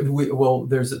thinking there's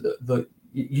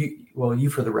you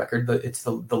for the record, it's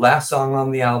the last song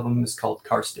on the album is called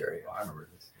Car Stereo. I remember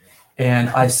this. And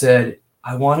I said,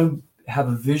 I want to have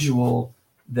a visual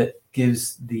that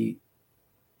gives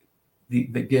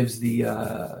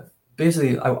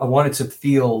basically I want it to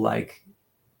feel like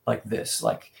this.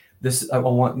 I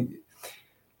want.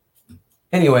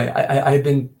 Anyway, I had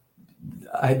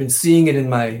been seeing it in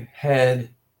my head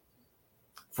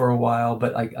for a while,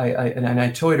 but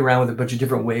I toyed around with a bunch of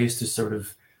different ways to sort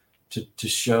of to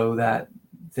show that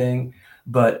thing,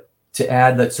 but to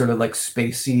add that sort of like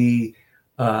spacey,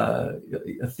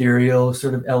 ethereal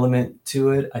sort of element to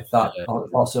it, I thought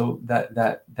also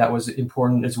that was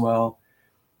important as well.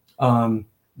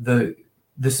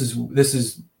 This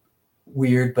is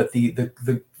weird, but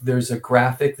there's a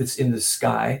graphic that's in the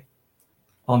sky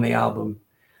on the album,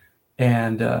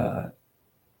 and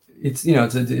it's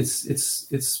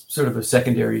sort of a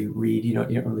secondary read. You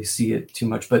don't really see it too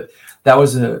much, but that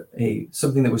was a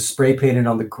something that was spray painted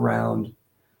on the ground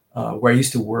where I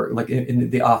used to work, like in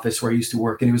the office where I used to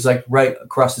work, and it was like right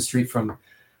across the street from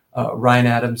Ryan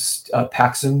Adams'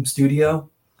 Paxum studio.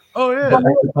 Oh yeah.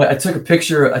 But I took a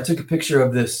picture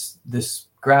of this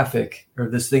graphic, or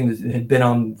this thing that had been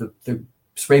on the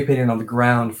spray painted on the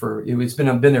ground it's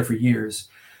been there for years,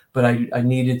 but I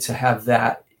needed to have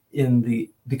that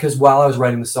because while I was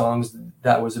writing the songs,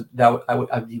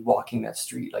 I'd be walking that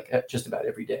street like just about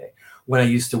every day when I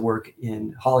used to work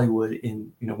in Hollywood.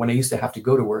 When I used to have to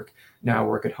go to work, now I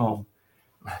work at home.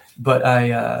 But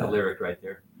the lyric right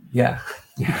there. Yeah.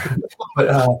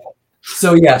 But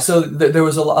so there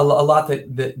was a lot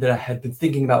that I had been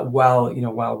thinking about while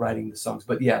writing the songs.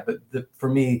 But for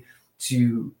me,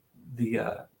 to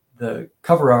the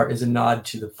cover art is a nod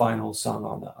to the final song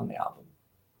on the album.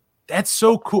 That's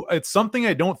so cool. It's something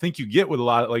I don't think you get with a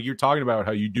lot. Like you're talking about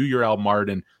how you do your album art,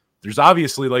 and there's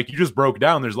obviously, like you just broke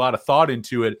down, there's a lot of thought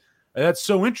into it. And that's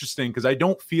so interesting because I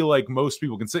don't feel like most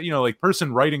people can say, like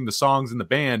person writing the songs in the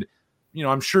band,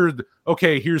 I'm sure,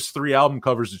 okay, here's 3 album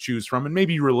covers to choose from, and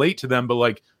maybe you relate to them, but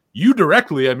like you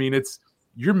directly, I mean,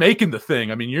 you're making the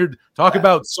thing. I mean, you're talking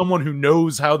about someone who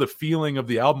knows how the feeling of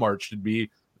the album art should be.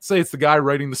 Let's say it's the guy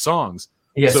writing the songs.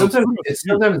 Yeah, so sometimes it's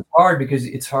hard because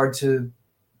it's hard to,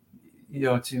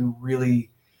 to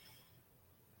really,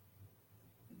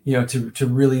 to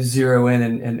really zero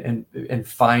in and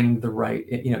find the right,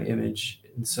 image.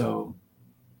 And so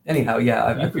anyhow,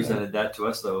 you presented that to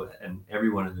us though, and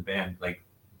everyone in the band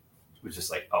was just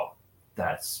like, oh,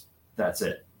 that's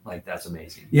it. Like, that's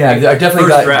amazing. Yeah, I definitely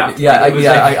got draft. Yeah,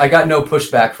 I got no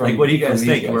pushback from. Like, what do you guys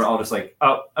think? We're all just like,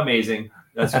 oh, amazing.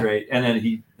 That's great. And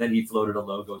then he floated a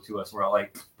logo to us. We're all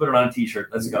like, put it on a t-shirt.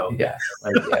 Let's go. Yeah.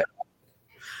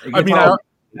 I mean,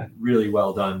 really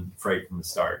well done right from the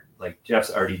start. Like Jeff's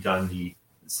already done the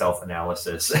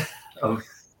self-analysis of.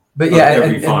 But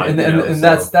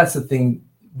that's the thing.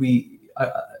 We,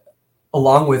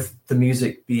 along with the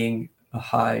music being a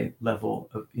high level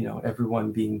of,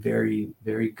 everyone being very,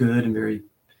 very good and very,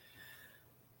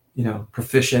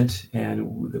 proficient,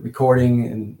 and the recording,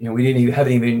 and we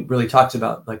haven't even really talked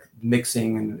about like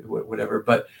mixing and whatever.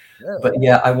 But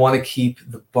I want to keep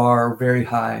the bar very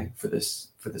high for this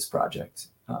project,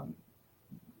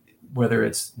 whether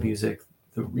it's music,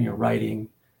 writing,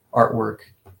 artwork.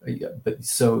 But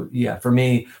so for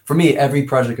me, every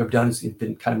project I've done has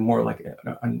been kind of more like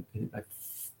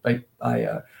I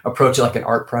approach it like an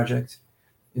art project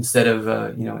instead of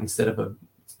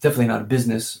definitely not a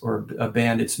business or a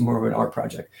band. It's more of an art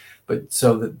project. But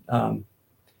so that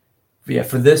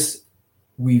for this,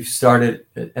 we've started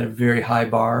at a very high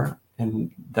bar,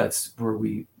 and that's where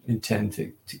we intend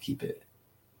to keep it.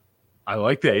 I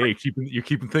like that. Hey, you're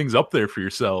keeping things up there for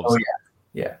yourselves. Oh yeah.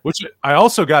 Yeah. Which I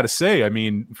also got to say, I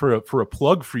mean, for a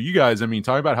plug for you guys, I mean,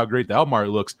 talking about how great the album art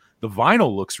looks, the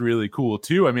vinyl looks really cool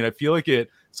too. I mean, I feel like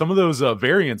some of those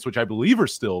variants, which I believe are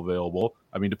still available,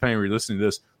 I mean, depending where you're listening to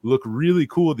this, look really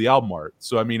cool with the album art.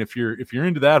 So, I mean, if you're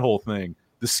into that whole thing,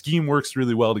 the scheme works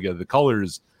really well together. The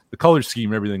color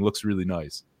scheme, everything looks really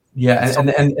nice. Yeah.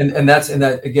 And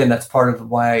that's part of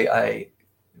why I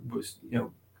was,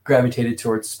 gravitated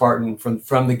towards Spartan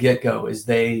from the get-go. Is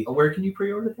they where can you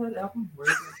pre-order that album?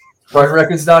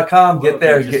 SpartanRecords.com. Get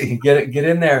there, get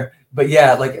in there. But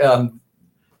yeah, like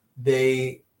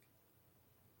they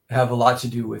have a lot to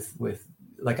do with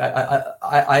like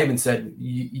I even said,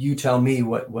 you tell me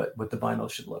what the vinyl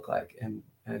should look like, and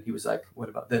And he was like, what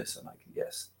about this? I'm like,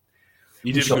 yes.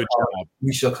 You did a good job.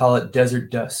 We shall call it Desert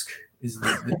Dusk. Is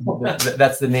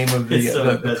that's the name of the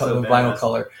vinyl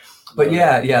color. But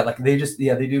yeah, like they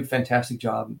do a fantastic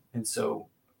job, and so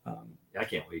I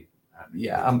can't wait.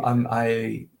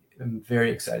 I am very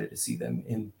excited to see them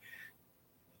in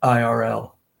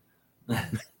IRL.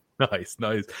 Nice.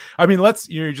 I mean,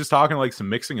 you're just talking like some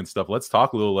mixing and stuff. Let's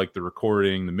talk a little like the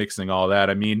recording, the mixing, all that.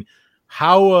 I mean,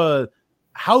 how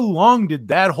long did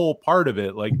that whole part of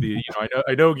it, like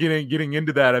I know getting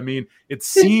into that. I mean, it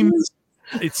seems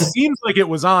like it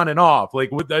was on and off.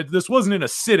 Like this wasn't in a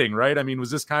sitting, right? I mean,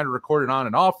 was this kind of recorded on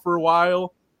and off for a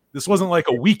while? This wasn't like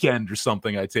a weekend or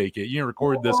something. I take it you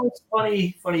recorded this. It's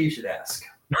funny you should ask.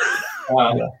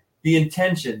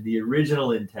 The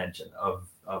original intention of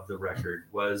the record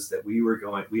was that we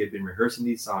had been rehearsing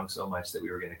these songs so much that we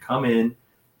were going to come in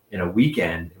a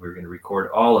weekend and we were going to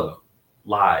record all of them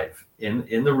live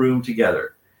in the room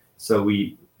together. So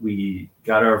we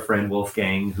got our friend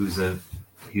Wolfgang,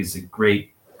 he's a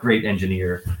great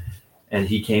engineer, and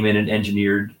he came in and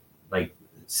engineered, like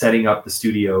setting up the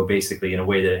studio basically in a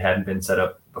way that it hadn't been set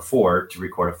up before to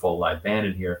record a full live band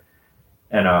in here.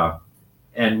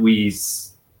 And we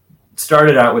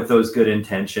started out with those good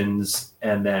intentions,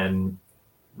 and then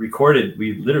we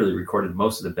literally recorded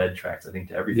most of the bed tracks, I think,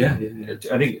 to everything. Yeah.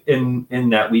 I think in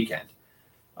that weekend.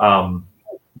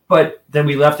 But then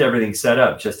we left everything set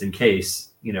up just in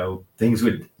case, things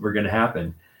were going to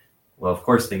happen. Well, of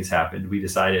course things happened. We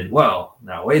decided, well,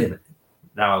 now wait a minute.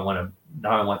 Now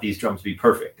I want these drums to be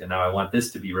perfect, and now I want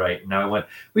this to be right. And now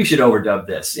we should overdub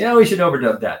this. Yeah, we should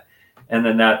overdub that. And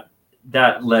then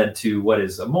that led to what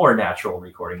is a more natural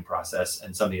recording process,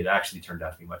 and something that actually turned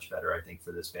out to be much better, I think,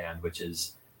 for this band, which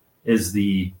is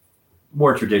the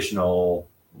more traditional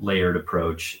layered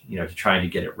approach, to trying to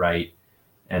get it right,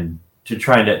 and to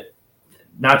trying to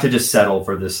not to just settle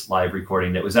for this live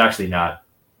recording that was actually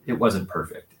it wasn't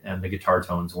perfect, and the guitar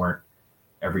tones weren't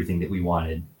everything that we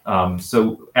wanted.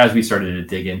 So as we started to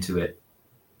dig into it,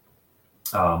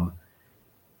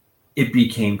 it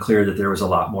became clear that there was a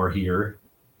lot more here,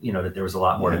 that there was a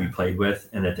lot more to be played with,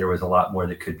 and that there was a lot more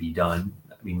that could be done.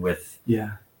 I mean, with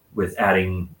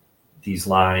adding these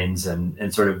lines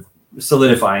and sort of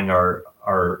solidifying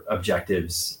our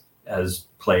objectives as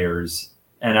players.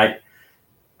 And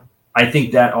I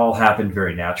think that all happened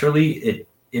very naturally.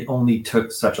 It only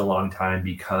took such a long time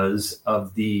because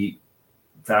of the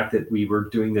fact that we were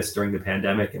doing this during the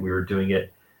pandemic, and we were doing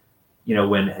it,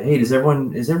 when, hey, is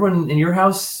everyone in your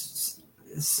house?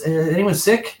 Is anyone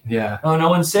sick? Yeah. Oh, no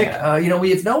one's sick. Yeah.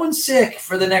 If no one's sick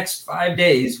for the next 5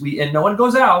 days, and no one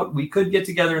goes out, we could get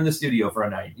together in the studio for a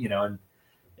night, and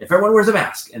if everyone wears a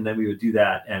mask, and then we would do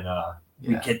that, and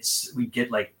we'd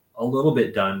get like a little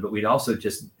bit done, but we'd also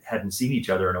just hadn't seen each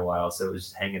other in a while, so it was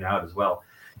just hanging out as well.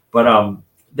 But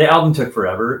the album took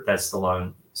forever. That's the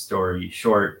long story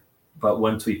short. But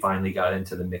once we finally got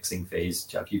into the mixing phase,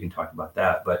 Jeff, you can talk about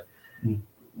that. But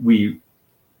you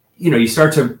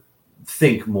start to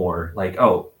think more like,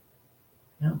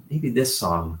 maybe this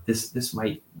song, this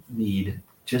might need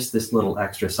just this little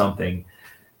extra something.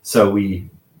 So we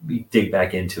dig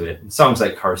back into it. And songs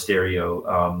like Car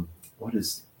Stereo, what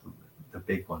is the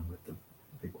big one with the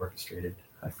big orchestrated?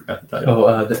 I forgot the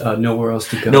title. Nowhere Else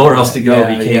to Go. Nowhere Else to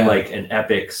Go became like an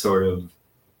epic sort of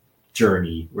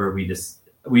journey where we just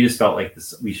felt like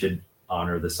we should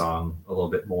honor the song a little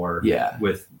bit more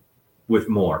with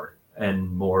more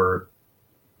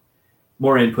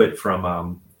input from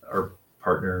our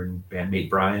partner and bandmate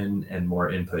Brian, and more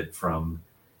input from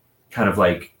kind of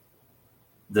like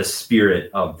the spirit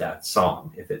of that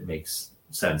song, if it makes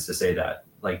sense to say that,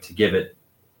 like to give it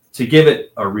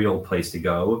a real place to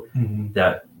go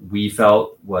that we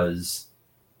felt was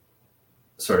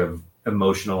sort of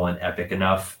emotional and epic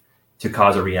enough to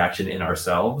cause a reaction in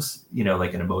ourselves,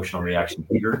 like an emotional reaction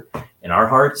here in our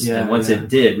hearts. And once it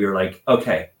did, we were like,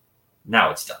 okay,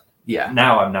 now it's done. Yeah.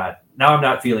 Now I'm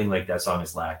not feeling like that song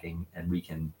is lacking, and we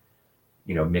can,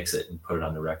 mix it and put it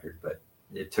on the record. But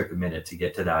it took a minute to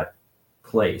get to that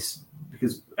place,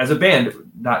 because as a band,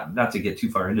 not to get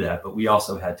too far into that, but we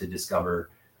also had to discover,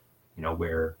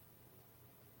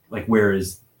 where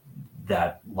is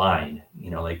that line,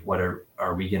 like what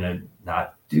are we going to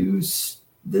not do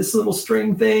this little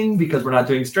string thing because we're not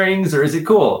doing strings, or is it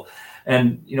cool?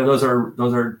 And those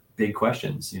are big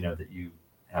questions that you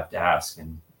have to ask,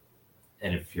 and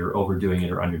if you're overdoing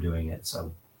it or underdoing it.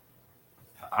 So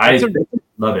I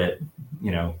love it,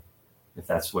 if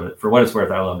that's for what it's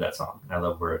worth. I love that song. I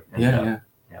love where it ended up.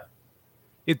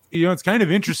 It's kind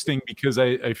of interesting because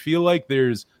I feel like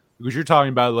because you're talking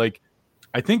about, like,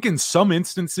 I think in some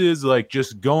instances, like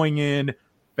just going in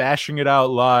bashing it out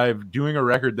live, doing a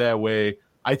record that way,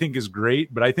 I think is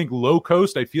great. But I think Low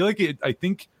Coast, I feel like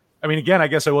I mean, again, I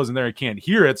guess I wasn't there. I can't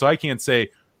hear it, so I can't say,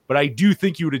 but I do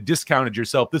think you would have discounted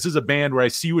yourself. This is a band where I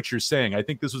see what you're saying. I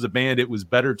think this was a band, it was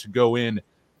better to go in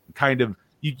kind of,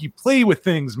 you play with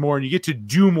things more and you get to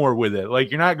do more with it. Like,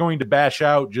 you're not going to bash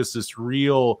out just this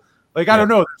real, like, I don't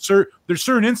know. There's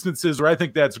certain instances where I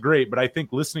think that's great, but I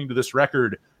think listening to this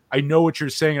record, I know what you're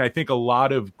saying. And I think a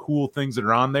lot of cool things that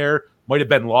are on there might have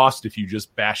been lost if you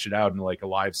just bash it out in like a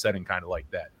live setting kind of like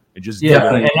that. And just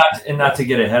and not to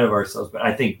get ahead of ourselves, but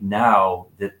I think now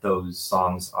that those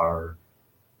songs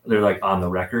they're like on the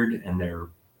record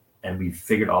and we've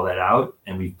figured all that out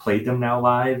and we've played them now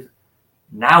live.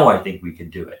 Now I think we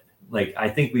could do it. Like, I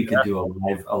think we could do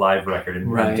a live record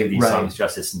and do these songs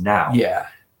justice now. Yeah.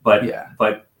 But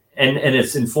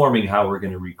it's informing how we're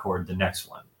going to record the next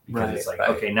one, because it's like,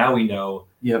 okay, now we know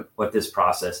what this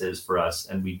process is for us,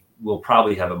 and we will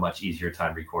probably have a much easier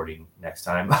time recording next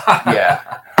time.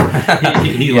 Yeah.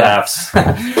 he laughs.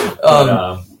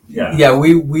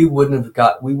 We wouldn't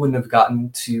have gotten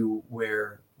to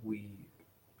where we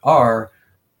are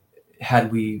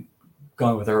had we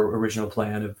gone with our original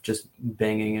plan of just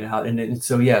banging it out. And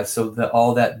so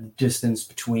all that distance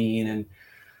between and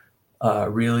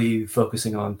really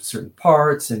focusing on certain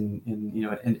parts and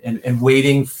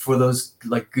waiting for those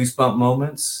like goosebump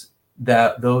moments,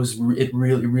 it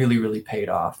really paid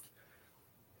off.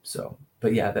 So,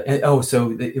 but yeah, a lot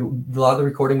of the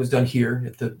recording was done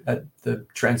here at the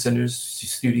Transcenders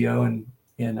studio in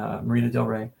Marina Del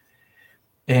Rey,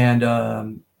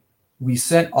 and we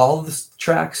sent all of the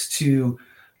tracks to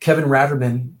Kevin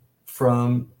Ratterman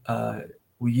from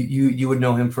you would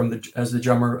know him as the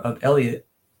drummer of Elliott.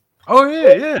 Oh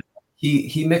yeah.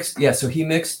 He mixed he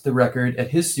mixed the record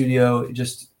at his studio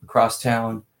just across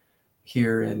town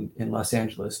here in Los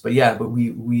Angeles. But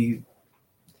we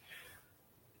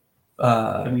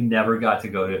and we never got to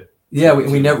go to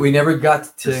we never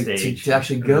got to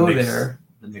actually go there.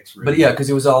 The mix room. But yeah,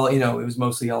 because it was all, it was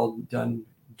mostly all done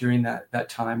during that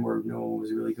time where no one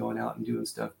was really going out and doing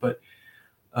stuff. But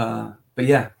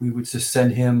yeah, we would just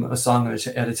send him a song at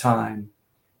a time,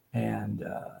 and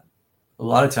a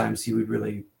lot of times he would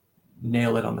really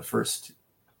nail it on the first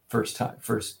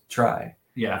try.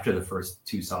 Yeah, after the first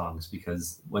two songs,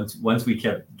 because once we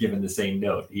kept giving the same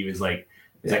note, he was like,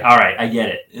 like, all right, I get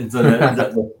it. And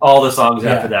so all the songs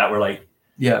after that were like,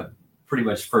 pretty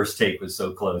much first take was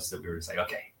so close that we were just like,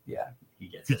 okay, he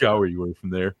gets it. You got where you were from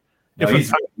there. No,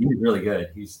 he's really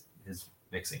good. His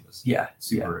mixing was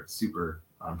super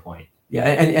on point. Yeah,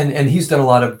 and he's done a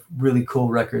lot of really cool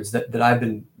records that I've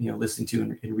been listening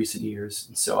to in recent years,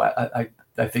 and so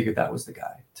I figured that was the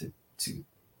guy to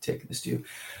take this to.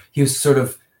 He was sort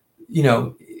of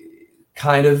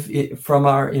kind of from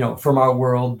our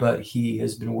world, but he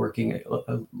has been working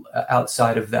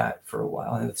outside of that for a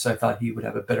while, and so I thought he would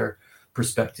have a better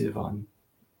perspective on,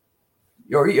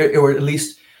 or at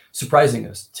least surprising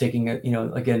us, taking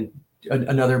again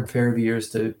another pair of years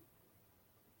to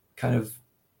kind of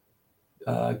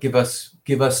give us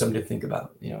something to think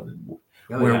about,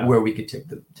 where we could take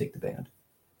the band.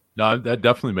 No, that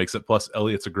definitely makes it. Plus,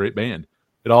 Elliott's a great band.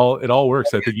 It all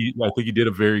works. I think he did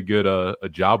a very good a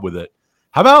job with it.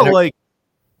 How about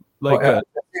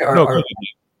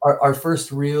our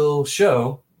first real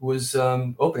show was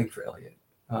opening for Elliott.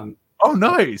 Oh,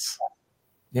 nice.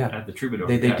 Yeah, at the Troubadour.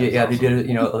 They did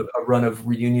a run of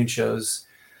reunion shows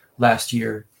last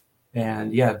year,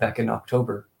 and back in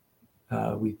October,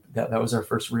 that was our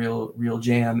first real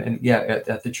jam, and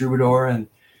at the Troubadour, and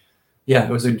it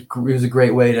was a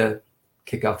great way to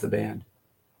kick off the band.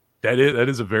 That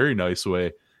is a very nice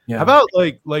way. Yeah. How about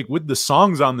like with the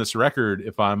songs on this record?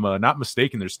 If I'm not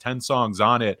mistaken, there's 10 songs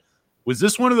on it. Was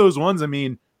this one of those ones? I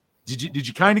mean, did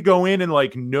you kind of go in and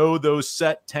like know those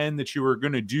set 10 that you were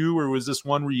going to do, or was this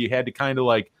one where you had to kind of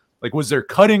like was there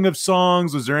cutting of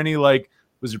songs? Was there any was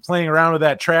there playing around with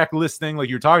that track listing like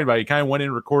you were talking about? You kind of went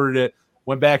in, recorded it,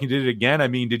 went back and did it again. I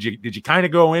mean, did you kind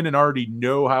of go in and already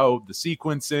know how the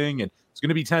sequencing and it's going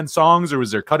to be 10 songs, or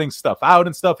was there cutting stuff out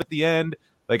and stuff at the end?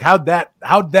 Like how'd that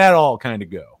all kind of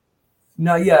go?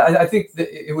 No, I think that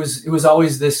it was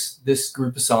always this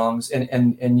group of songs,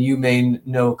 and you may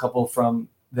know a couple from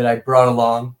that I brought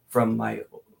along from my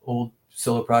old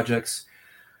solo projects.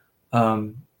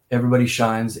 Everybody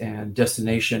Shines and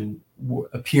Destination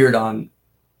appeared on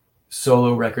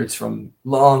solo records from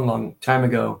long time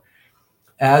ago.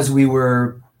 As we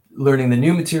were learning the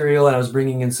new material and I was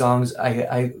bringing in songs,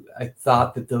 I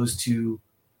thought that those two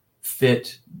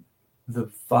fit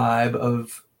the vibe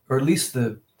of, or at least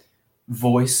the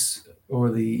voice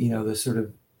or the the sort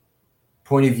of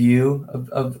point of view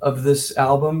of this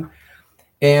album.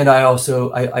 And I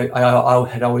also I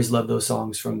had always loved those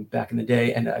songs from back in the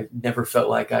day, and I never felt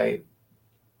like I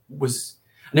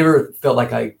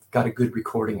got a good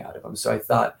recording out of them. So I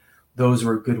thought those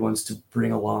were good ones to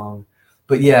bring along.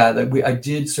 But yeah, I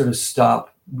did sort of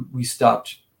stop. We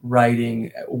stopped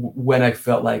writing when I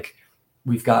felt like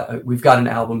we've got an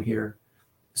album here.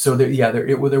 So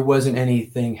there wasn't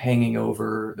anything hanging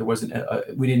over. There wasn't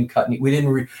we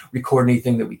didn't record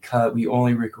anything that we cut. We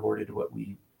only recorded what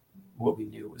we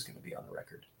knew was going to be on the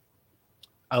record.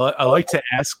 I like to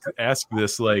ask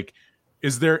this, like,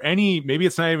 is there any, maybe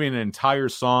it's not even an entire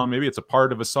song, maybe it's a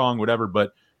part of a song, whatever,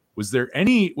 but was there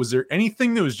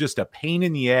anything that was just a pain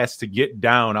in the ass to get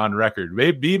down on record?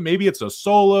 Maybe it's a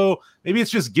solo, maybe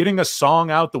it's just getting a song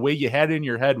out the way you had it in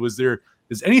your head.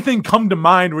 Does anything come to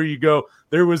mind where you go,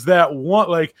 there was that one,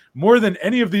 like, more than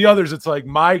any of the others, it's like,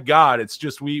 my God, it's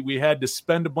just we had to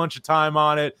spend a bunch of time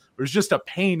on it. There's just a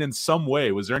pain in some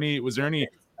way. Was there any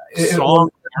song?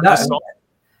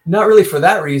 Not really for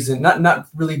that reason. Not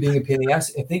really being a pain in the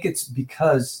ass. I think it's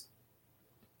because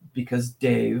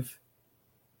Dave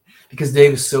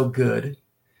is so good,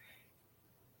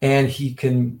 and he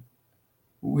can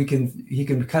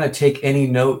kind of take any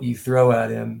note you throw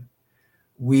at him.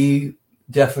 We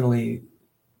definitely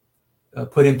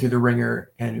put him through the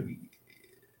ringer, and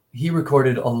he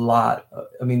recorded a lot.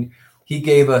 I mean, he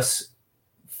gave us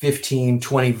 15,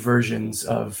 20 versions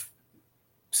of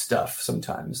stuff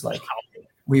sometimes. Like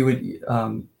we would,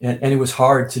 and it was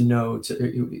hard to know.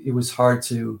 It was hard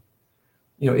to,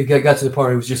 it got to the point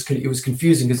where it was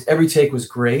confusing because every take was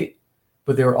great,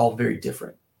 but they were all very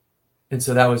different. And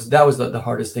so that was the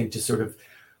hardest thing, to sort of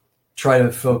try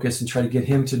to focus and try to get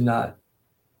him to not.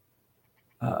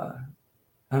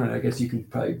 I don't know. I guess you can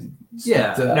probably.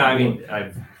 Yeah. No, I mean,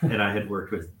 I had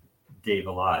worked with Dave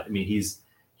a lot. I mean, he's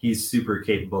super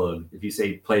capable of, if you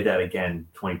say play that again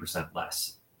 20%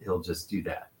 less, he'll just do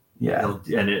that. Yeah.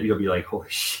 You'll be like, holy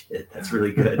shit, that's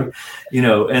really good.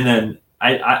 And then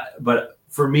but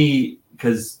for me,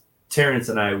 because Terrence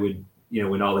and I would,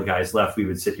 when all the guys left, we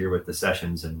would sit here with the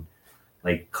sessions and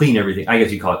like clean everything. I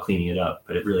guess you call it cleaning it up,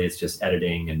 but it's just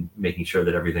editing and making sure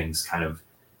that everything's kind of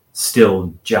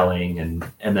still gelling, and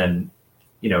then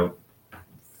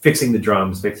fixing the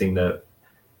drums, fixing the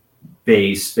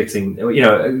bass, fixing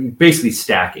basically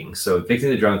stacking. So fixing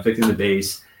the drums, fixing the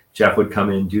bass. Jeff would come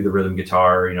in, do the rhythm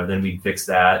guitar, then we'd fix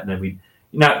that, and then we'd,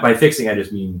 not by fixing, I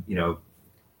just mean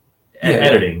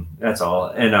editing. That's all.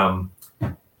 And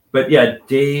but yeah,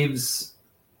 Dave's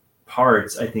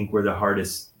parts I think were the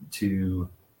hardest to,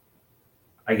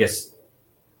 I guess,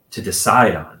 to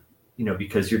decide on.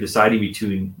 Because you're deciding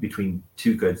between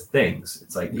two good things.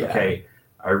 It's like, okay,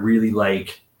 I really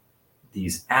like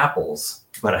these apples,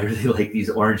 but I really like these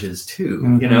oranges too.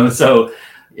 Mm-hmm. So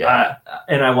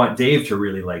and I want Dave to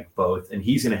really like both, and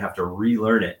he's going to have to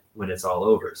relearn it when it's all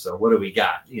over. So what do we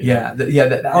got?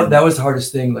 That was the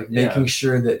hardest thing, like making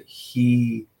sure that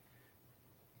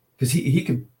because he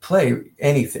could play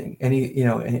anything, and he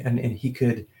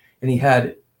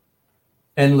had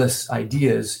endless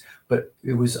ideas. But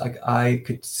it was like I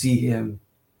could see him.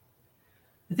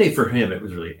 I think for him it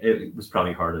was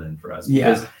probably harder than for us. Yeah.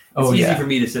 Because it's easy for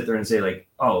me to sit there and say like,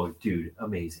 oh dude,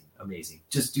 amazing.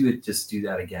 Just do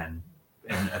that again.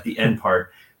 And at the end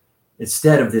part,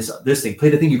 instead of this thing, play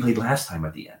the thing you played last time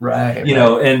at the end. Right.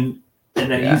 And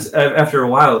then he's after a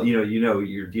while,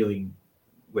 you're dealing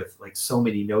with like so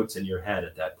many notes in your head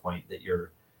at that point that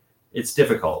it's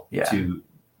difficult to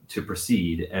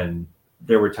proceed. And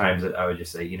there were times that I would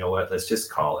just say, you know what, let's just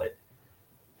call it.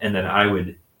 And then I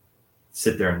would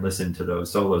sit there and listen to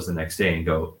those solos the next day and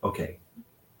go, okay,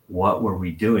 what were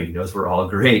we doing? Those were all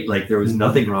great. Like there was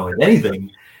nothing wrong with anything.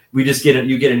 We just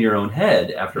you get in your own head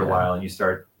after a while, and you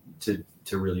start to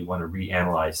really want to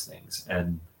reanalyze things.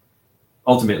 And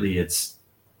ultimately it's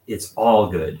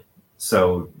all good.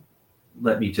 So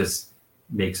let me just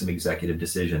make some executive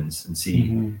decisions and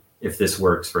see if this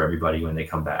works for everybody when they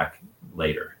come back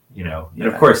later. And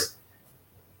of course,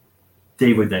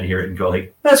 Dave would then hear it and go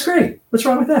like, "That's great. What's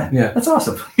wrong with that? Yeah, that's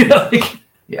awesome." Great.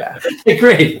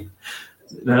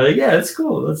 And I'm like, yeah, that's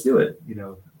cool. Let's do it.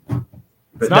 But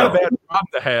it's not a bad problem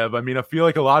to have. I mean, I feel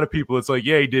like a lot of people, it's like,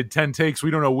 yeah, he did 10 takes.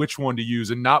 We don't know which one to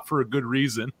use, and not for a good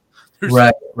reason.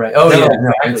 Right. Oh no, yeah,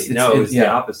 it was the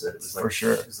opposite. It was like, for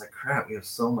sure. It's like, crap, we have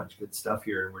so much good stuff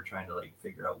here, and we're trying to like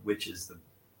figure out which is the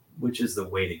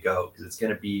way to go, because it's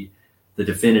going to be the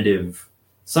definitive.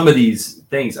 Some of these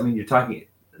things, I mean, you're talking,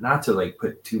 not to like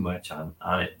put too much on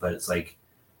it, but it's like,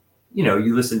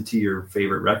 you listen to your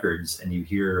favorite records and you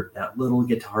hear that little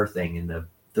guitar thing in the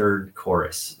third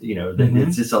chorus, then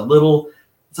it's just a little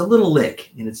it's a little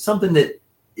lick, and it's something that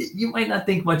you might not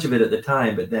think much of it at the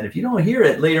time, but then if you don't hear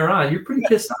it later on, you're pretty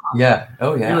pissed off. Yeah.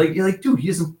 Oh yeah. You're like, dude, he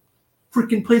doesn't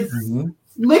freaking play the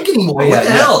Mm-hmm. lick anymore. Oh, What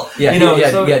the hell? Yeah, you know,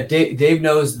 so, Dave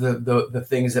knows the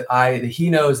things that he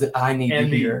knows that I need to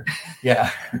hear. Yeah.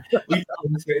 We tell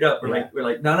him straight up. We're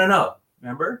like, no.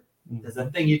 Remember? There's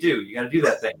that thing you do. You got to do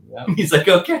that thing. Yeah. He's like,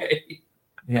 okay.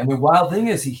 Yeah. The wild thing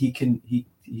is he can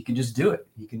just do it.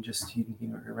 He can just he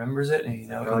remembers it, and he's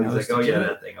like, oh yeah,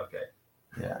 that thing. Okay.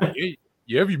 Yeah.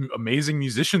 You have amazing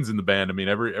musicians in the band. I mean,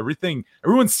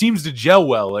 everyone seems to gel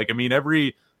well. Like, I mean,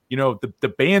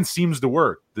 the band seems to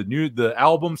work. The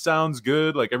album sounds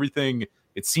good. Like, everything,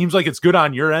 it seems like it's good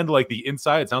on your end. Like, the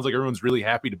inside, it sounds like everyone's really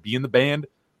happy to be in the band.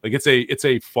 Like, it's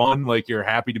a fun, like, you're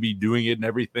happy to be doing it and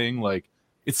everything. Like,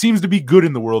 it seems to be good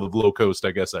in the world of Low Coast,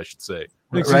 I guess I should say.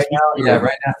 Right now.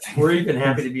 We're even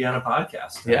happy to be on a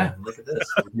podcast. Yeah. Look at this.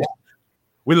 Yeah.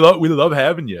 We love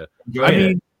having you. I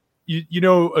mean,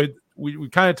 we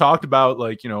kind of talked about,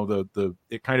 like,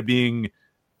 it kind of being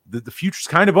the future's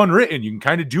kind of unwritten. You can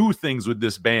kind of do things with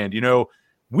this band,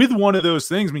 with one of those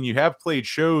things. I mean, you have played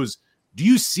shows. Do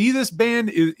you see this band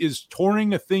is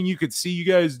touring a thing you could see you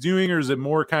guys doing, or is it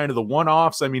more kind of the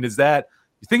one-offs? I mean, is that,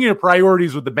 you're thinking of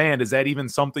priorities with the band, is that even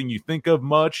something you think of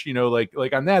much,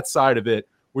 like on that side of it,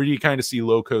 where do you kind of see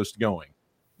Low Coast going?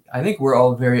 I think we're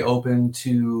all very open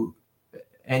to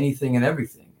anything and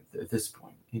everything at this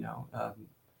point, yes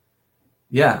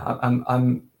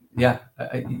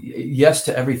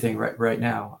to everything right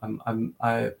now. I don't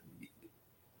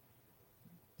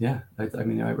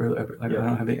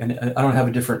have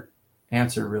a different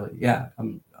answer really. Yeah.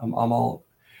 I'm all,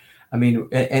 I mean,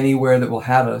 anywhere that will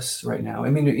have us right now. I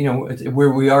mean,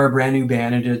 where we are a brand new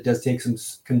band, and it does take some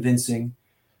convincing,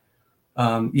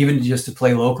 even just to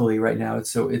play locally right now.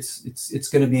 It's going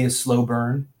to be a slow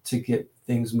burn to get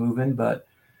things moving, but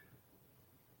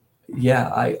yeah,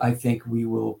 I think we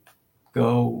will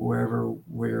go wherever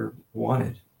we're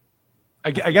wanted.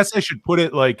 I guess I should put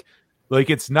it like you're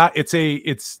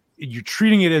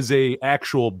treating it as a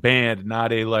actual band,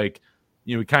 not a, like,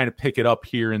 we kind of pick it up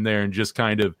here and there and just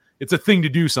kind of, it's a thing to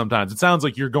do sometimes. It sounds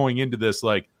like you're going into this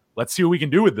like, let's see what we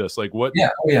can do with this. Like, what? Yeah.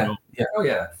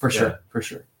 For sure.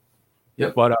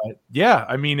 Yep. But I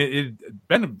mean, it's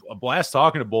been a blast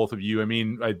talking to both of you. I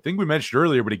mean, I think we mentioned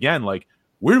earlier, but again, like,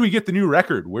 where do we get the new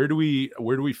record? Where do we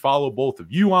follow both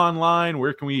of you online?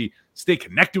 Where can we stay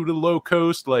connected with the Low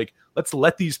Coast? Like, let's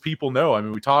let these people know. I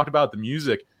mean, we talked about the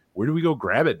music. Where do we go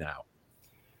grab it now?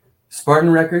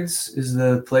 Spartan Records is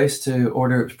the place to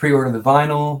pre-order the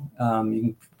vinyl.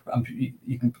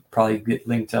 You can probably get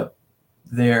linked up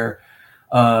there.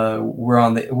 We're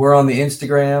on the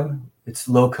Instagram. It's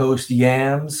Low Coast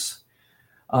Yams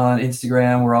on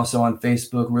Instagram. We're also on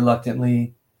Facebook,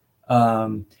 reluctantly.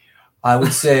 I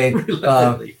would say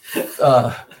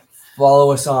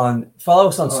follow us on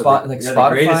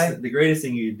Spotify. The greatest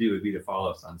thing you could do would be to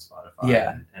follow us on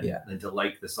Spotify. Yeah, and to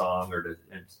like the song, or to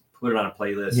put it on a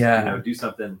playlist. Yeah. Do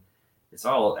something. It's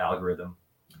all algorithm.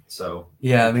 So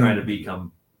yeah, trying to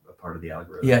become a part of the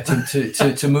algorithm. Yeah,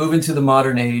 to move into the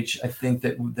modern age, I think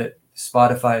that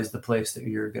Spotify is the place that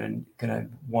you're gonna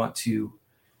want to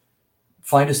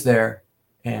find us there.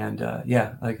 And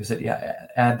like I said,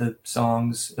 add the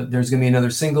songs. There's gonna be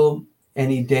another single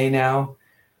any day now.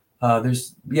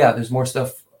 There's more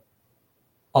stuff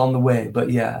on the way,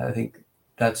 but I think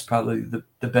that's probably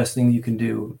the best thing you can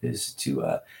do is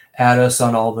to add us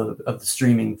on all of the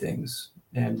streaming things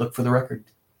and look for the record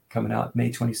coming out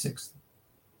May 26th.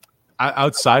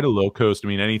 Outside of Low Coast, I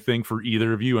mean, anything for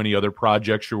either of you? Any other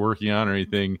projects you're working on, or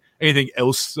anything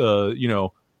else?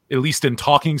 At least in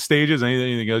talking stages.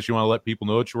 Anything else you want to let people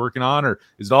know what you're working on, or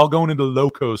is it all going into Low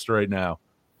Coast right now?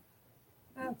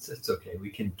 It's okay. We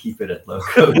can keep it at Low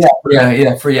Coast.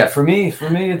 For me,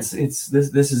 it's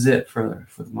this is it for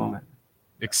the moment.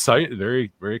 Excited,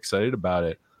 very, very excited about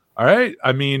it. All right.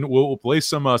 I mean, we'll play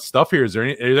some stuff here. Is there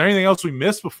anything else we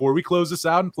missed before we close this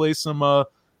out and play some?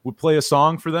 We'll play a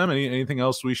song for them. Anything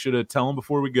else we should tell them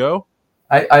before we go?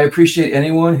 I appreciate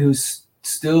anyone who's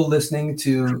still listening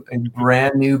to a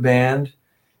brand new band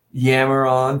yammer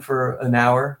on for an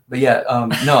hour. But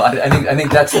I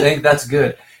think that's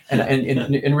good.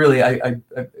 And really, I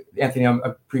Anthony, I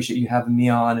appreciate you having me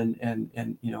on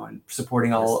and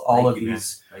supporting all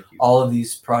of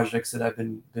these projects that I've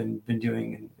been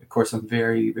doing. And of course, I'm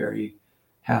very, very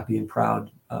happy and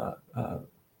proud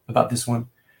about this one.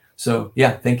 So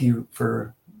thank you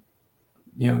for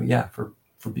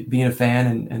being a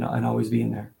fan and always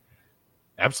being there.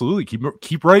 Absolutely.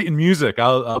 Keep writing music.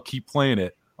 I'll keep playing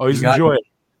it. Always enjoy it.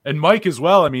 And Mike as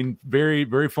well. I mean, very,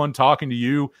 very fun talking to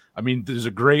you. I mean,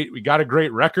 we got a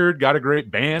great record, got a great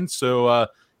band. So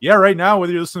yeah, right now,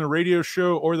 whether you're listening to the radio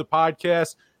show or the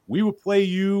podcast, we will play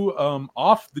you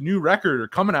off the new record or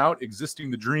coming out, Existing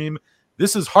the Dream.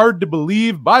 This is Hard to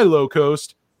Believe by Low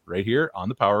Coast right here on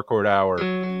the Power Chord Hour.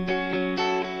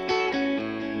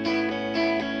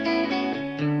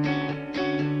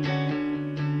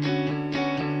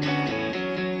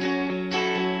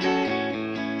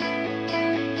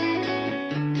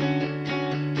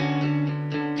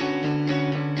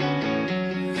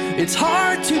 It's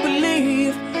hard to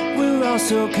believe we're all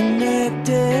so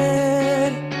connected,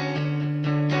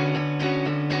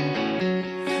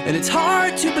 and it's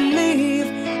hard to believe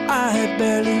I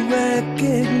barely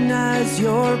recognize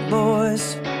your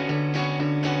voice,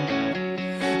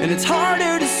 and it's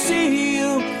harder to see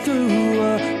you through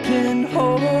a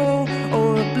pinhole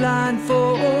or a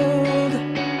blindfold,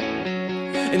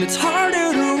 and it's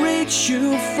harder to reach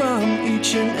you from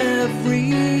each and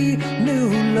every new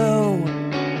low.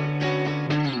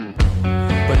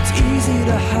 But it's easy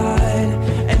to hide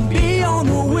and be on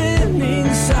the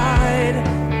winning side.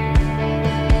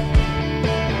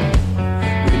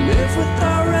 We live with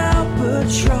our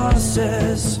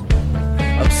albatrosses,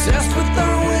 obsessed with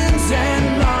our wins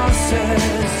and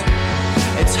losses.